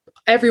between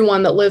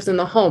everyone that lives in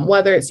the home,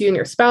 whether it's you and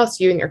your spouse,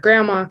 you and your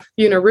grandma,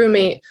 you and a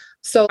roommate.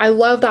 So I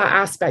love that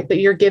aspect that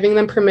you're giving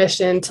them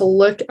permission to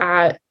look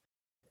at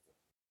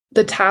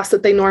the tasks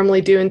that they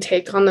normally do and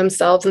take on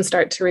themselves and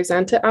start to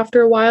resent it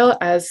after a while,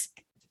 as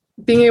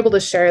being able to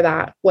share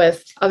that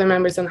with other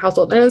members in the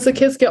household. And as the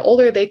kids get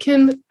older, they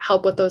can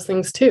help with those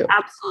things too.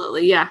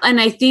 Absolutely. Yeah.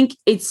 And I think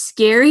it's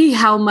scary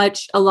how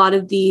much a lot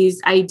of these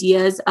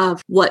ideas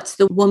of what's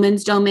the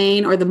woman's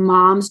domain or the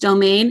mom's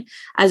domain,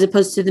 as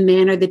opposed to the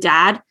man or the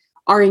dad,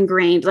 are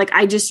ingrained. Like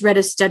I just read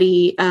a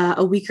study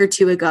a week or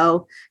two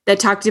ago that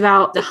talked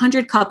about the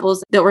 100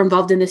 couples that were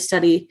involved in this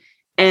study.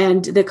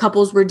 And the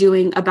couples were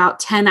doing about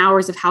 10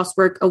 hours of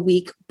housework a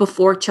week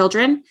before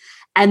children.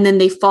 And then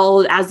they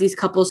followed as these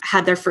couples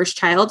had their first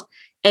child.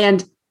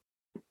 And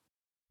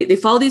they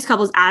followed these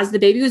couples as the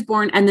baby was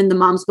born. And then the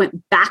moms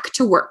went back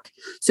to work.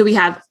 So we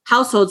have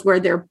households where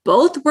they're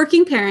both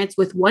working parents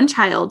with one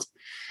child.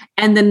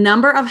 And the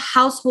number of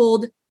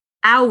household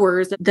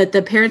hours that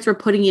the parents were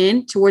putting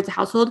in towards the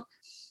household,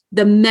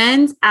 the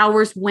men's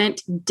hours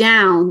went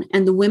down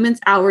and the women's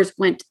hours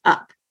went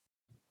up.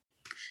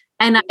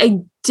 And I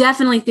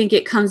definitely think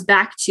it comes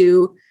back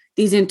to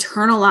these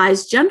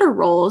internalized gender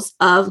roles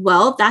of,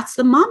 well, that's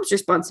the mom's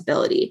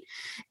responsibility.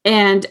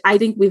 And I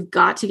think we've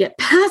got to get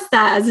past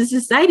that as a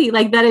society.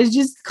 Like that is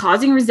just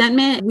causing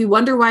resentment. We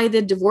wonder why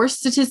the divorce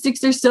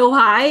statistics are so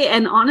high.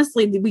 And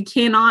honestly, we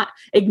cannot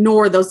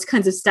ignore those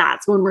kinds of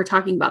stats when we're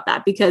talking about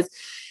that, because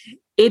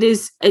it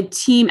is a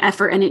team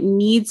effort and it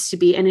needs to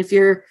be. And if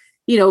you're,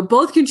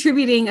 both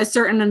contributing a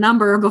certain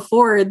number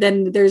before,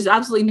 then there's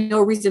absolutely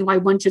no reason why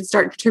one should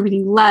start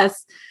contributing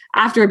less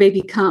after a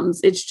baby comes.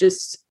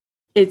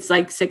 It's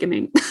like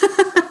sickening.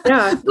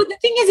 Yeah. But the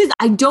thing is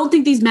I don't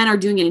think these men are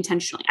doing it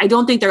intentionally. I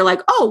don't think they're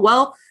like, oh,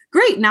 well,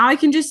 great, now I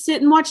can just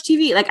sit and watch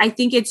TV. Like, I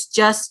think it's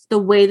just the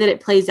way that it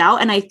plays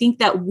out. And I think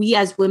that we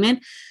as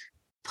women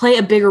play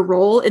a bigger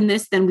role in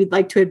this than we'd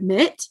like to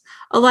admit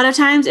a lot of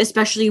times,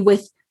 especially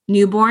with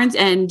newborns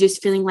and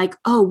just feeling like,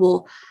 oh,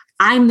 well,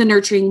 I'm the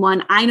nurturing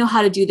one. I know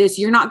how to do this.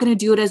 You're not going to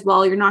do it as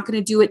well. You're not going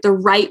to do it the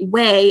right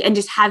way. And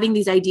just having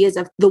these ideas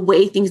of the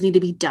way things need to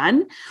be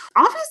done.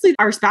 Obviously,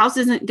 our spouse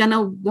isn't going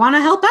to want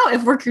to help out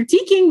if we're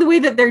critiquing the way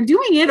that they're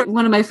doing it.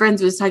 One of my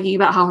friends was talking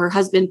about how her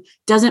husband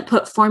doesn't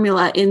put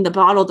formula in the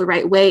bottle the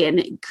right way and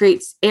it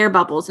creates air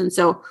bubbles. And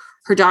so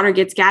her daughter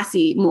gets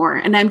gassy more.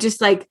 And I'm just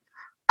like,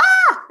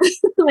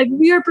 like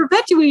we are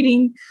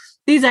perpetuating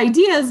these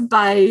ideas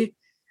by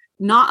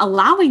not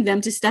allowing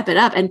them to step it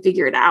up and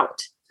figure it out.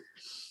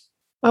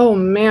 Oh,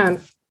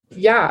 man.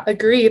 Yeah,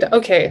 agreed.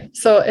 Okay.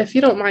 So if you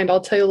don't mind,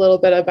 I'll tell you a little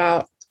bit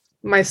about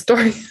my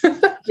story.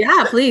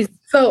 Yeah, please.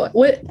 So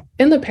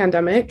in the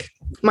pandemic,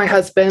 my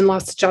husband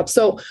lost his job.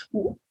 So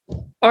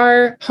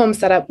our home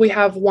setup, we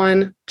have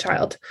one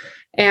child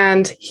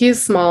and he's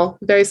small,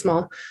 very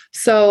small.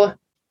 So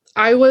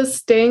I was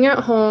staying at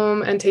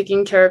home and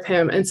taking care of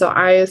him. And so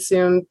I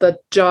assumed the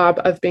job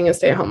of being a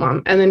stay-at-home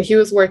mom. And then he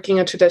was working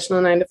a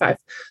traditional 9-to-5.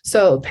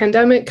 So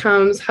pandemic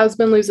comes,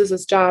 husband loses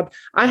his job.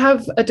 I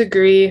have a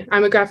degree.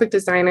 I'm a graphic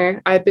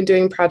designer. I've been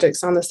doing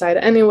projects on the side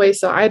anyway.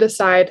 So I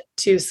decide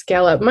to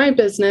scale up my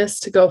business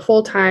to go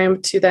full-time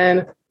to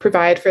then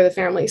provide for the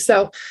family.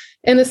 So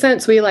in a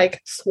sense, we like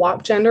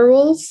swap gender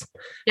roles.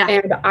 Yeah.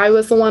 And I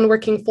was the one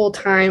working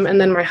full-time. And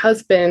then my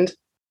husband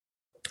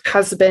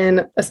has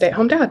been a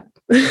stay-at-home dad.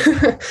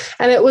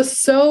 And it was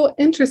so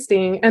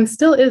interesting and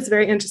still is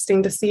very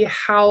interesting to see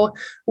how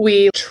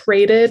we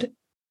traded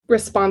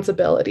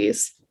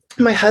responsibilities.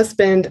 My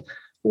husband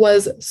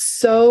was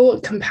so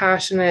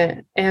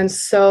compassionate and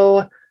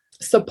so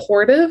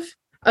supportive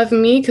of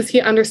me because he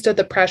understood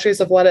the pressures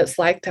of what it's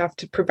like to have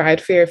to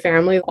provide for your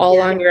family all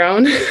on your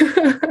own.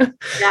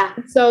 Yeah.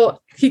 So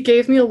he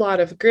gave me a lot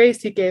of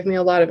grace. He gave me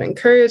a lot of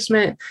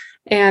encouragement.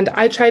 And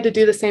I tried to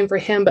do the same for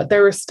him. But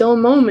there were still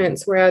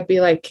moments where I'd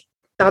be like,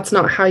 that's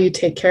not how you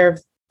take care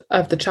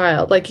of the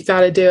child. Like, you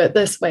got to do it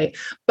this way.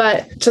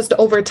 But just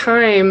over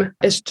time,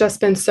 it's just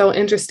been so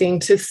interesting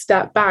to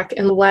step back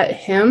and let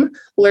him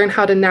learn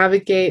how to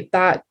navigate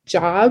that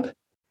job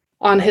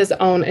on his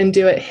own and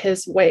do it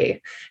his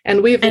way.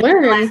 And we've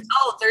learned, realize,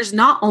 there's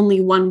not only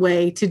one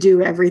way to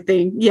do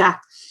everything. Yeah.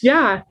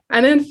 Yeah.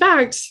 And in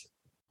fact,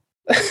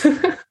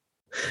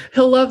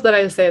 he'll love that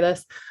I say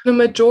this. The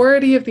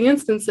majority of the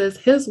instances,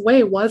 his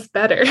way was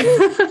better than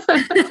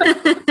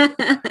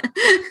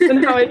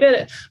how I did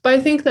it. But I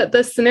think that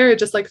this scenario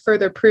just like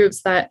further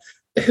proves that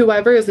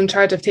whoever is in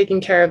charge of taking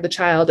care of the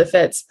child, if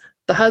it's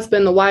the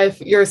husband, the wife,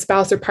 your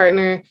spouse or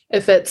partner,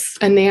 if it's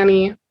a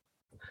nanny,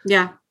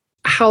 yeah,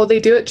 how they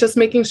do it, just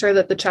making sure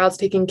that the child's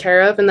taken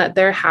care of and that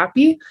they're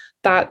happy,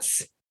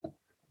 that's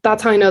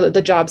how I know that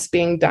the job's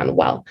being done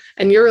well.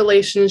 And your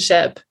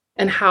relationship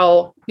and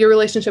how your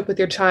relationship with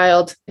your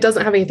child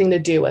doesn't have anything to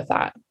do with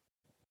that.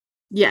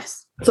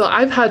 Yes. So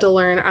I've had to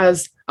learn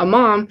as a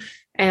mom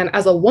and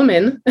as a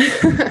woman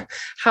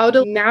how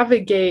to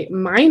navigate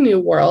my new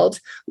world,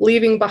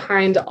 leaving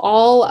behind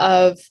all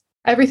of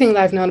everything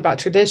that I've known about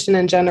tradition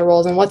and gender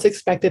roles and what's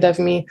expected of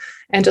me,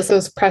 and just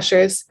those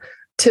pressures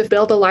to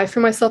build a life for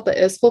myself that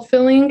is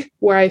fulfilling,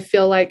 where I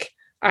feel like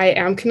I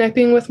am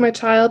connecting with my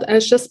child. And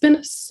it's just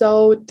been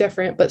so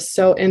different, but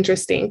so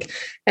interesting.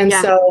 And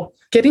so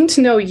getting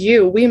to know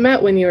you, we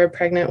met when you were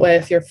pregnant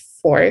with your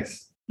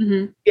fourth.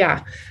 Mm-hmm.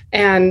 Yeah.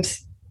 And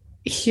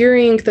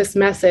hearing this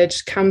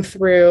message come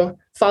through,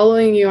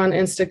 following you on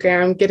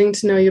Instagram, getting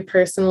to know you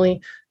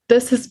personally,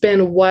 this has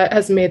been what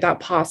has made that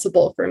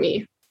possible for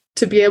me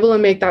to be able to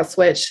make that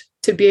switch,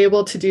 to be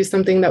able to do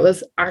something that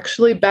was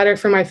actually better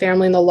for my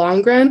family in the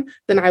long run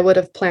than I would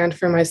have planned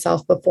for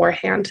myself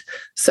beforehand.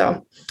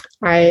 So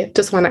I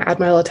just want to add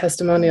my little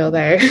testimonial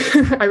there.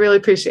 I really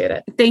appreciate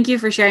it. Thank you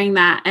for sharing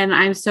that. And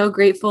I'm so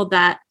grateful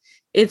that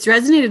it's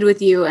resonated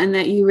with you and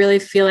that you really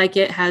feel like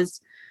it has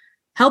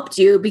helped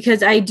you,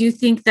 because I do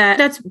think that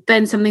that's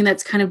been something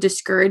that's kind of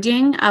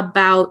discouraging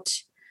about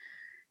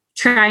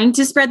trying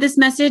to spread this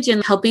message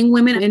and helping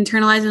women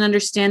internalize and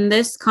understand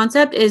this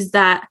concept, is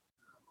that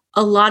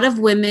a lot of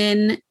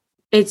women,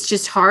 it's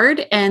just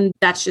hard and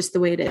that's just the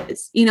way it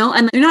is,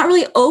 and they're not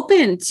really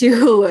open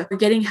to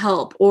getting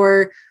help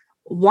or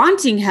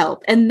wanting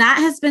help. And that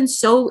has been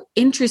so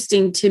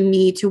interesting to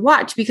me to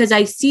watch, because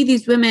I see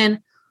these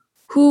women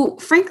who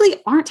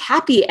frankly aren't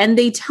happy, and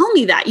they tell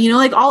me that,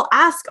 like I'll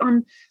ask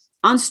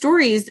on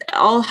stories,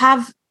 I'll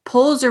have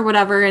polls or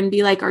whatever and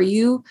be like, are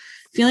you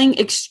feeling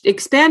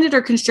expanded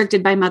or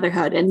constricted by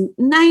motherhood? And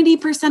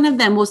 90% of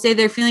them will say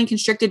they're feeling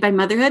constricted by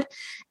motherhood.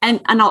 And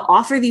I'll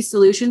offer these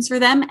solutions for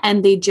them,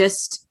 and they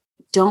just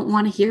don't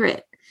want to hear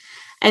it.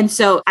 And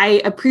so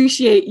I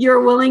appreciate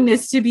your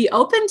willingness to be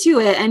open to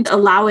it and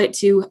allow it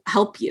to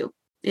help you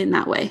in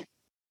that way.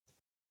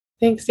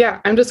 Thanks.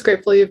 Yeah, I'm just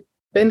grateful you've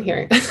been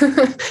here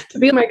to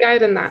be my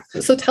guide in that.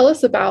 So tell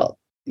us about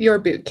your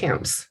boot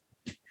camps.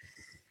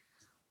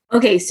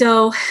 Okay,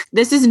 so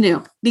this is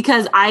new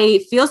because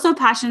I feel so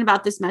passionate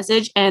about this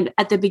message. And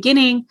at the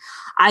beginning,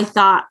 I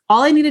thought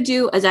all I need to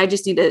do is I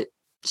just need to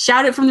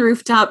shout it from the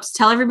rooftops,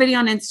 tell everybody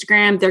on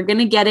Instagram, they're going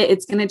to get it.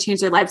 It's going to change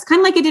their lives, kind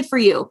of like I did for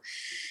you.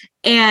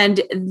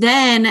 And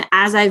then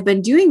as I've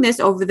been doing this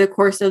over the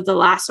course of the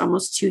last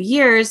almost 2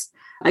 years,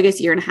 I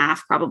guess year and a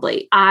half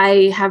probably,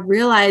 I have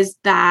realized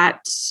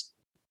that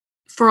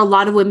for a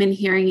lot of women,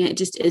 hearing it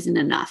just isn't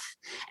enough.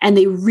 And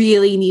they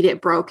really need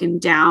it broken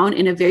down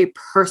in a very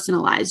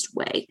personalized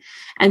way.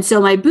 And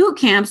so my boot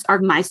camps are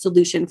my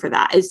solution for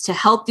that, is to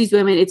help these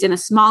women. It's in a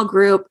small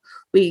group.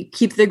 We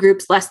keep the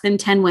groups less than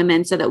 10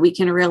 women so that we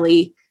can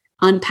really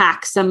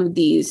unpack some of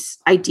these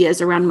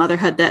ideas around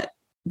motherhood that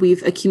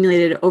we've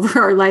accumulated over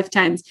our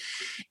lifetimes.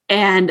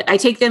 And I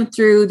take them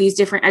through these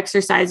different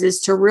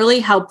exercises to really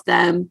help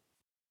them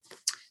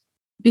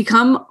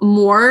become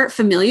more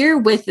familiar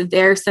with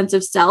their sense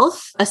of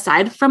self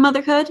aside from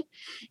motherhood,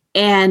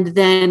 and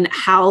then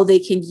how they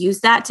can use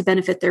that to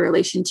benefit their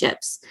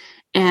relationships.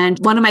 And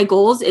one of my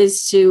goals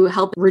is to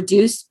help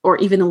reduce or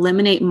even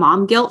eliminate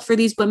mom guilt for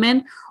these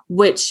women,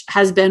 which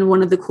has been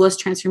one of the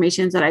coolest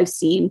transformations that I've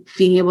seen,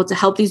 being able to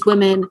help these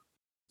women,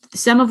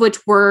 some of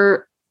which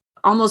were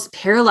almost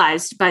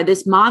paralyzed by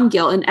this mom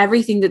guilt and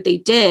everything that they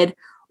did,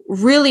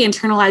 really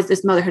internalize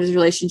this motherhood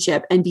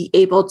relationship and be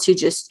able to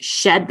just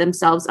shed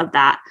themselves of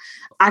that.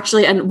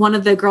 Actually, and one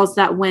of the girls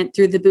that went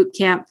through the boot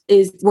camp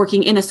is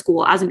working in a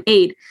school as an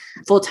aide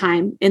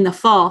full-time in the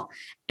fall.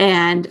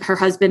 And her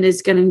husband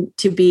is going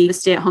to be a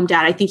stay-at-home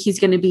dad. I think he's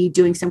going to be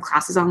doing some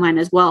classes online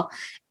as well.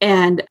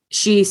 And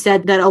she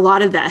said that a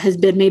lot of that has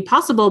been made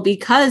possible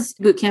because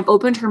boot camp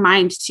opened her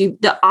mind to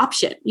the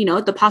option,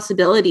 the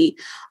possibility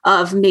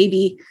of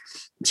maybe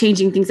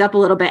changing things up a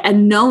little bit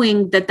and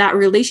knowing that that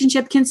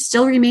relationship can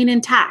still remain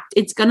intact.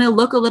 It's going to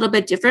look a little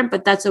bit different,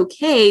 but that's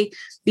okay,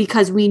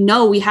 because we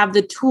know we have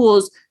the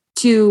tools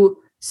to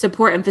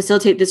support and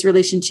facilitate this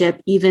relationship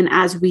even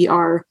as we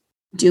are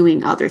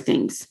doing other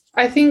things.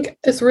 I think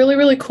it's really,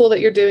 really cool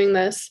that you're doing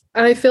this.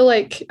 And I feel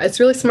like it's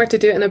really smart to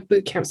do it in a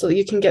boot camp so that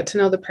you can get to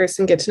know the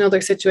person, get to know their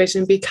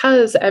situation,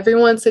 because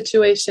everyone's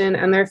situation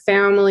and their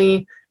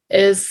family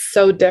is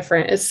so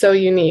different. It's so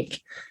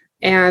unique.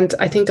 And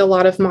I think a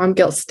lot of mom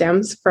guilt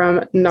stems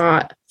from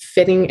not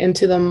fitting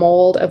into the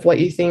mold of what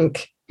you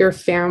think your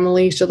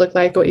family should look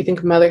like, what you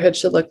think motherhood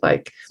should look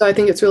like. So I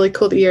think it's really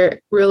cool that you're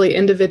really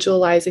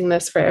individualizing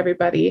this for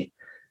everybody.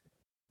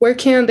 Where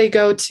can they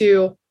go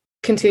to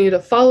continue to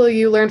follow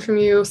you, learn from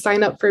you,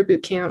 sign up for a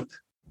boot camp?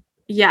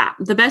 Yeah,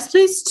 the best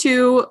place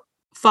to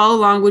follow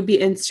along would be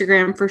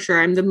Instagram for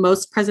sure. I'm the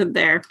most present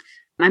there.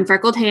 I'm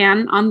Freckled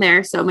Han on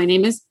there. So my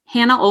name is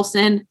Hannah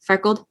Olson,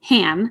 Freckled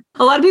Han.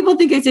 A lot of people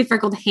think I say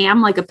freckled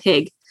ham like a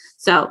pig.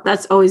 So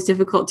that's always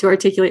difficult to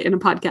articulate in a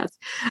podcast.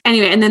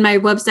 Anyway, and then my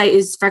website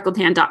is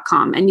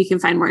freckledhan.com, and you can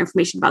find more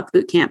information about the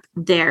boot camp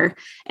there.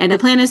 And the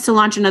plan is to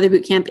launch another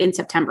boot camp in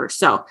September.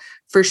 So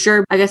for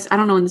sure, I guess, I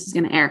don't know when this is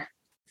going to air.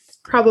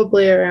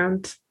 Probably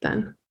around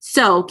then.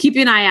 So keep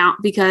an eye out,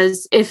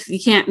 because if you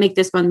can't make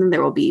this one, then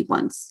there will be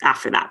ones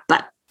after that.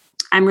 But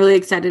I'm really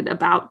excited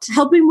about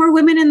helping more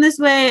women in this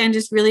way and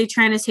just really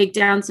trying to take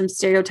down some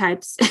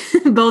stereotypes,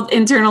 both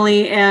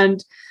internally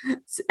and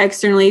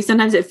externally.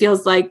 Sometimes it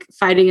feels like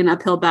fighting an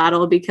uphill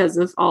battle because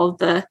of all of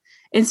the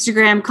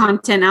Instagram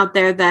content out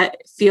there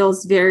that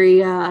feels very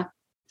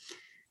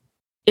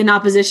in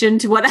opposition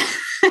to what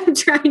I'm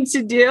trying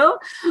to do.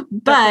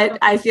 But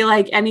I feel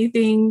like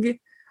anything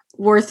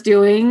worth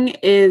doing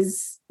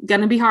is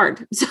going to be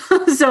hard.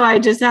 So I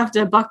just have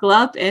to buckle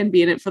up and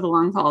be in it for the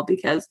long haul,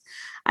 because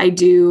I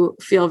do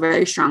feel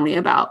very strongly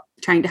about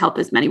trying to help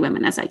as many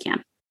women as I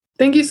can.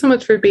 Thank you so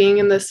much for being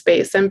in this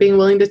space and being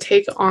willing to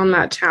take on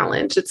that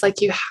challenge. It's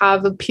like you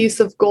have a piece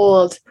of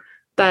gold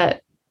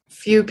that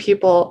few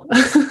people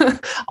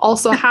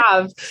also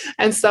have.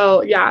 And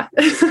so, yeah,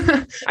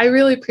 I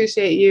really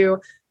appreciate you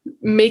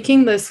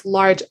making this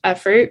large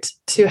effort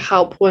to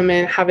help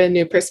women have a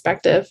new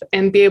perspective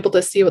and be able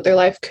to see what their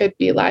life could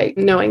be like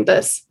knowing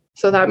this.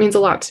 So that means a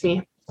lot to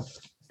me.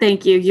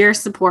 Thank you. Your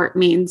support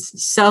means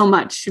so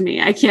much to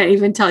me. I can't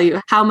even tell you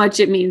how much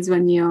it means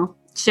when you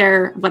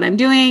share what I'm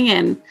doing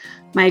and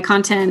my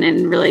content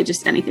and really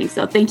just anything.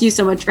 So thank you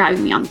so much for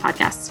having me on the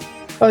podcast.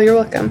 Oh, you're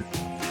welcome.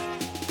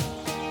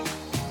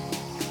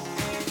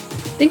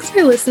 Thanks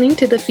for listening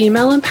to the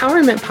Female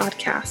Empowerment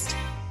Podcast.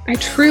 I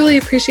truly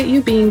appreciate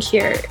you being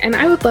here, and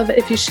I would love it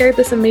if you shared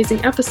this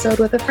amazing episode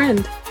with a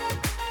friend.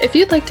 If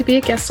you'd like to be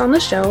a guest on the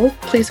show,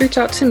 please reach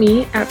out to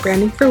me at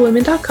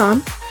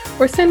brandingforwomen.com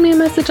or send me a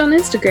message on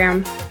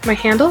Instagram. My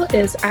handle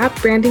is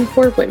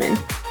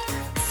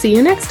 @brandingforwomen. See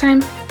you next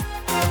time.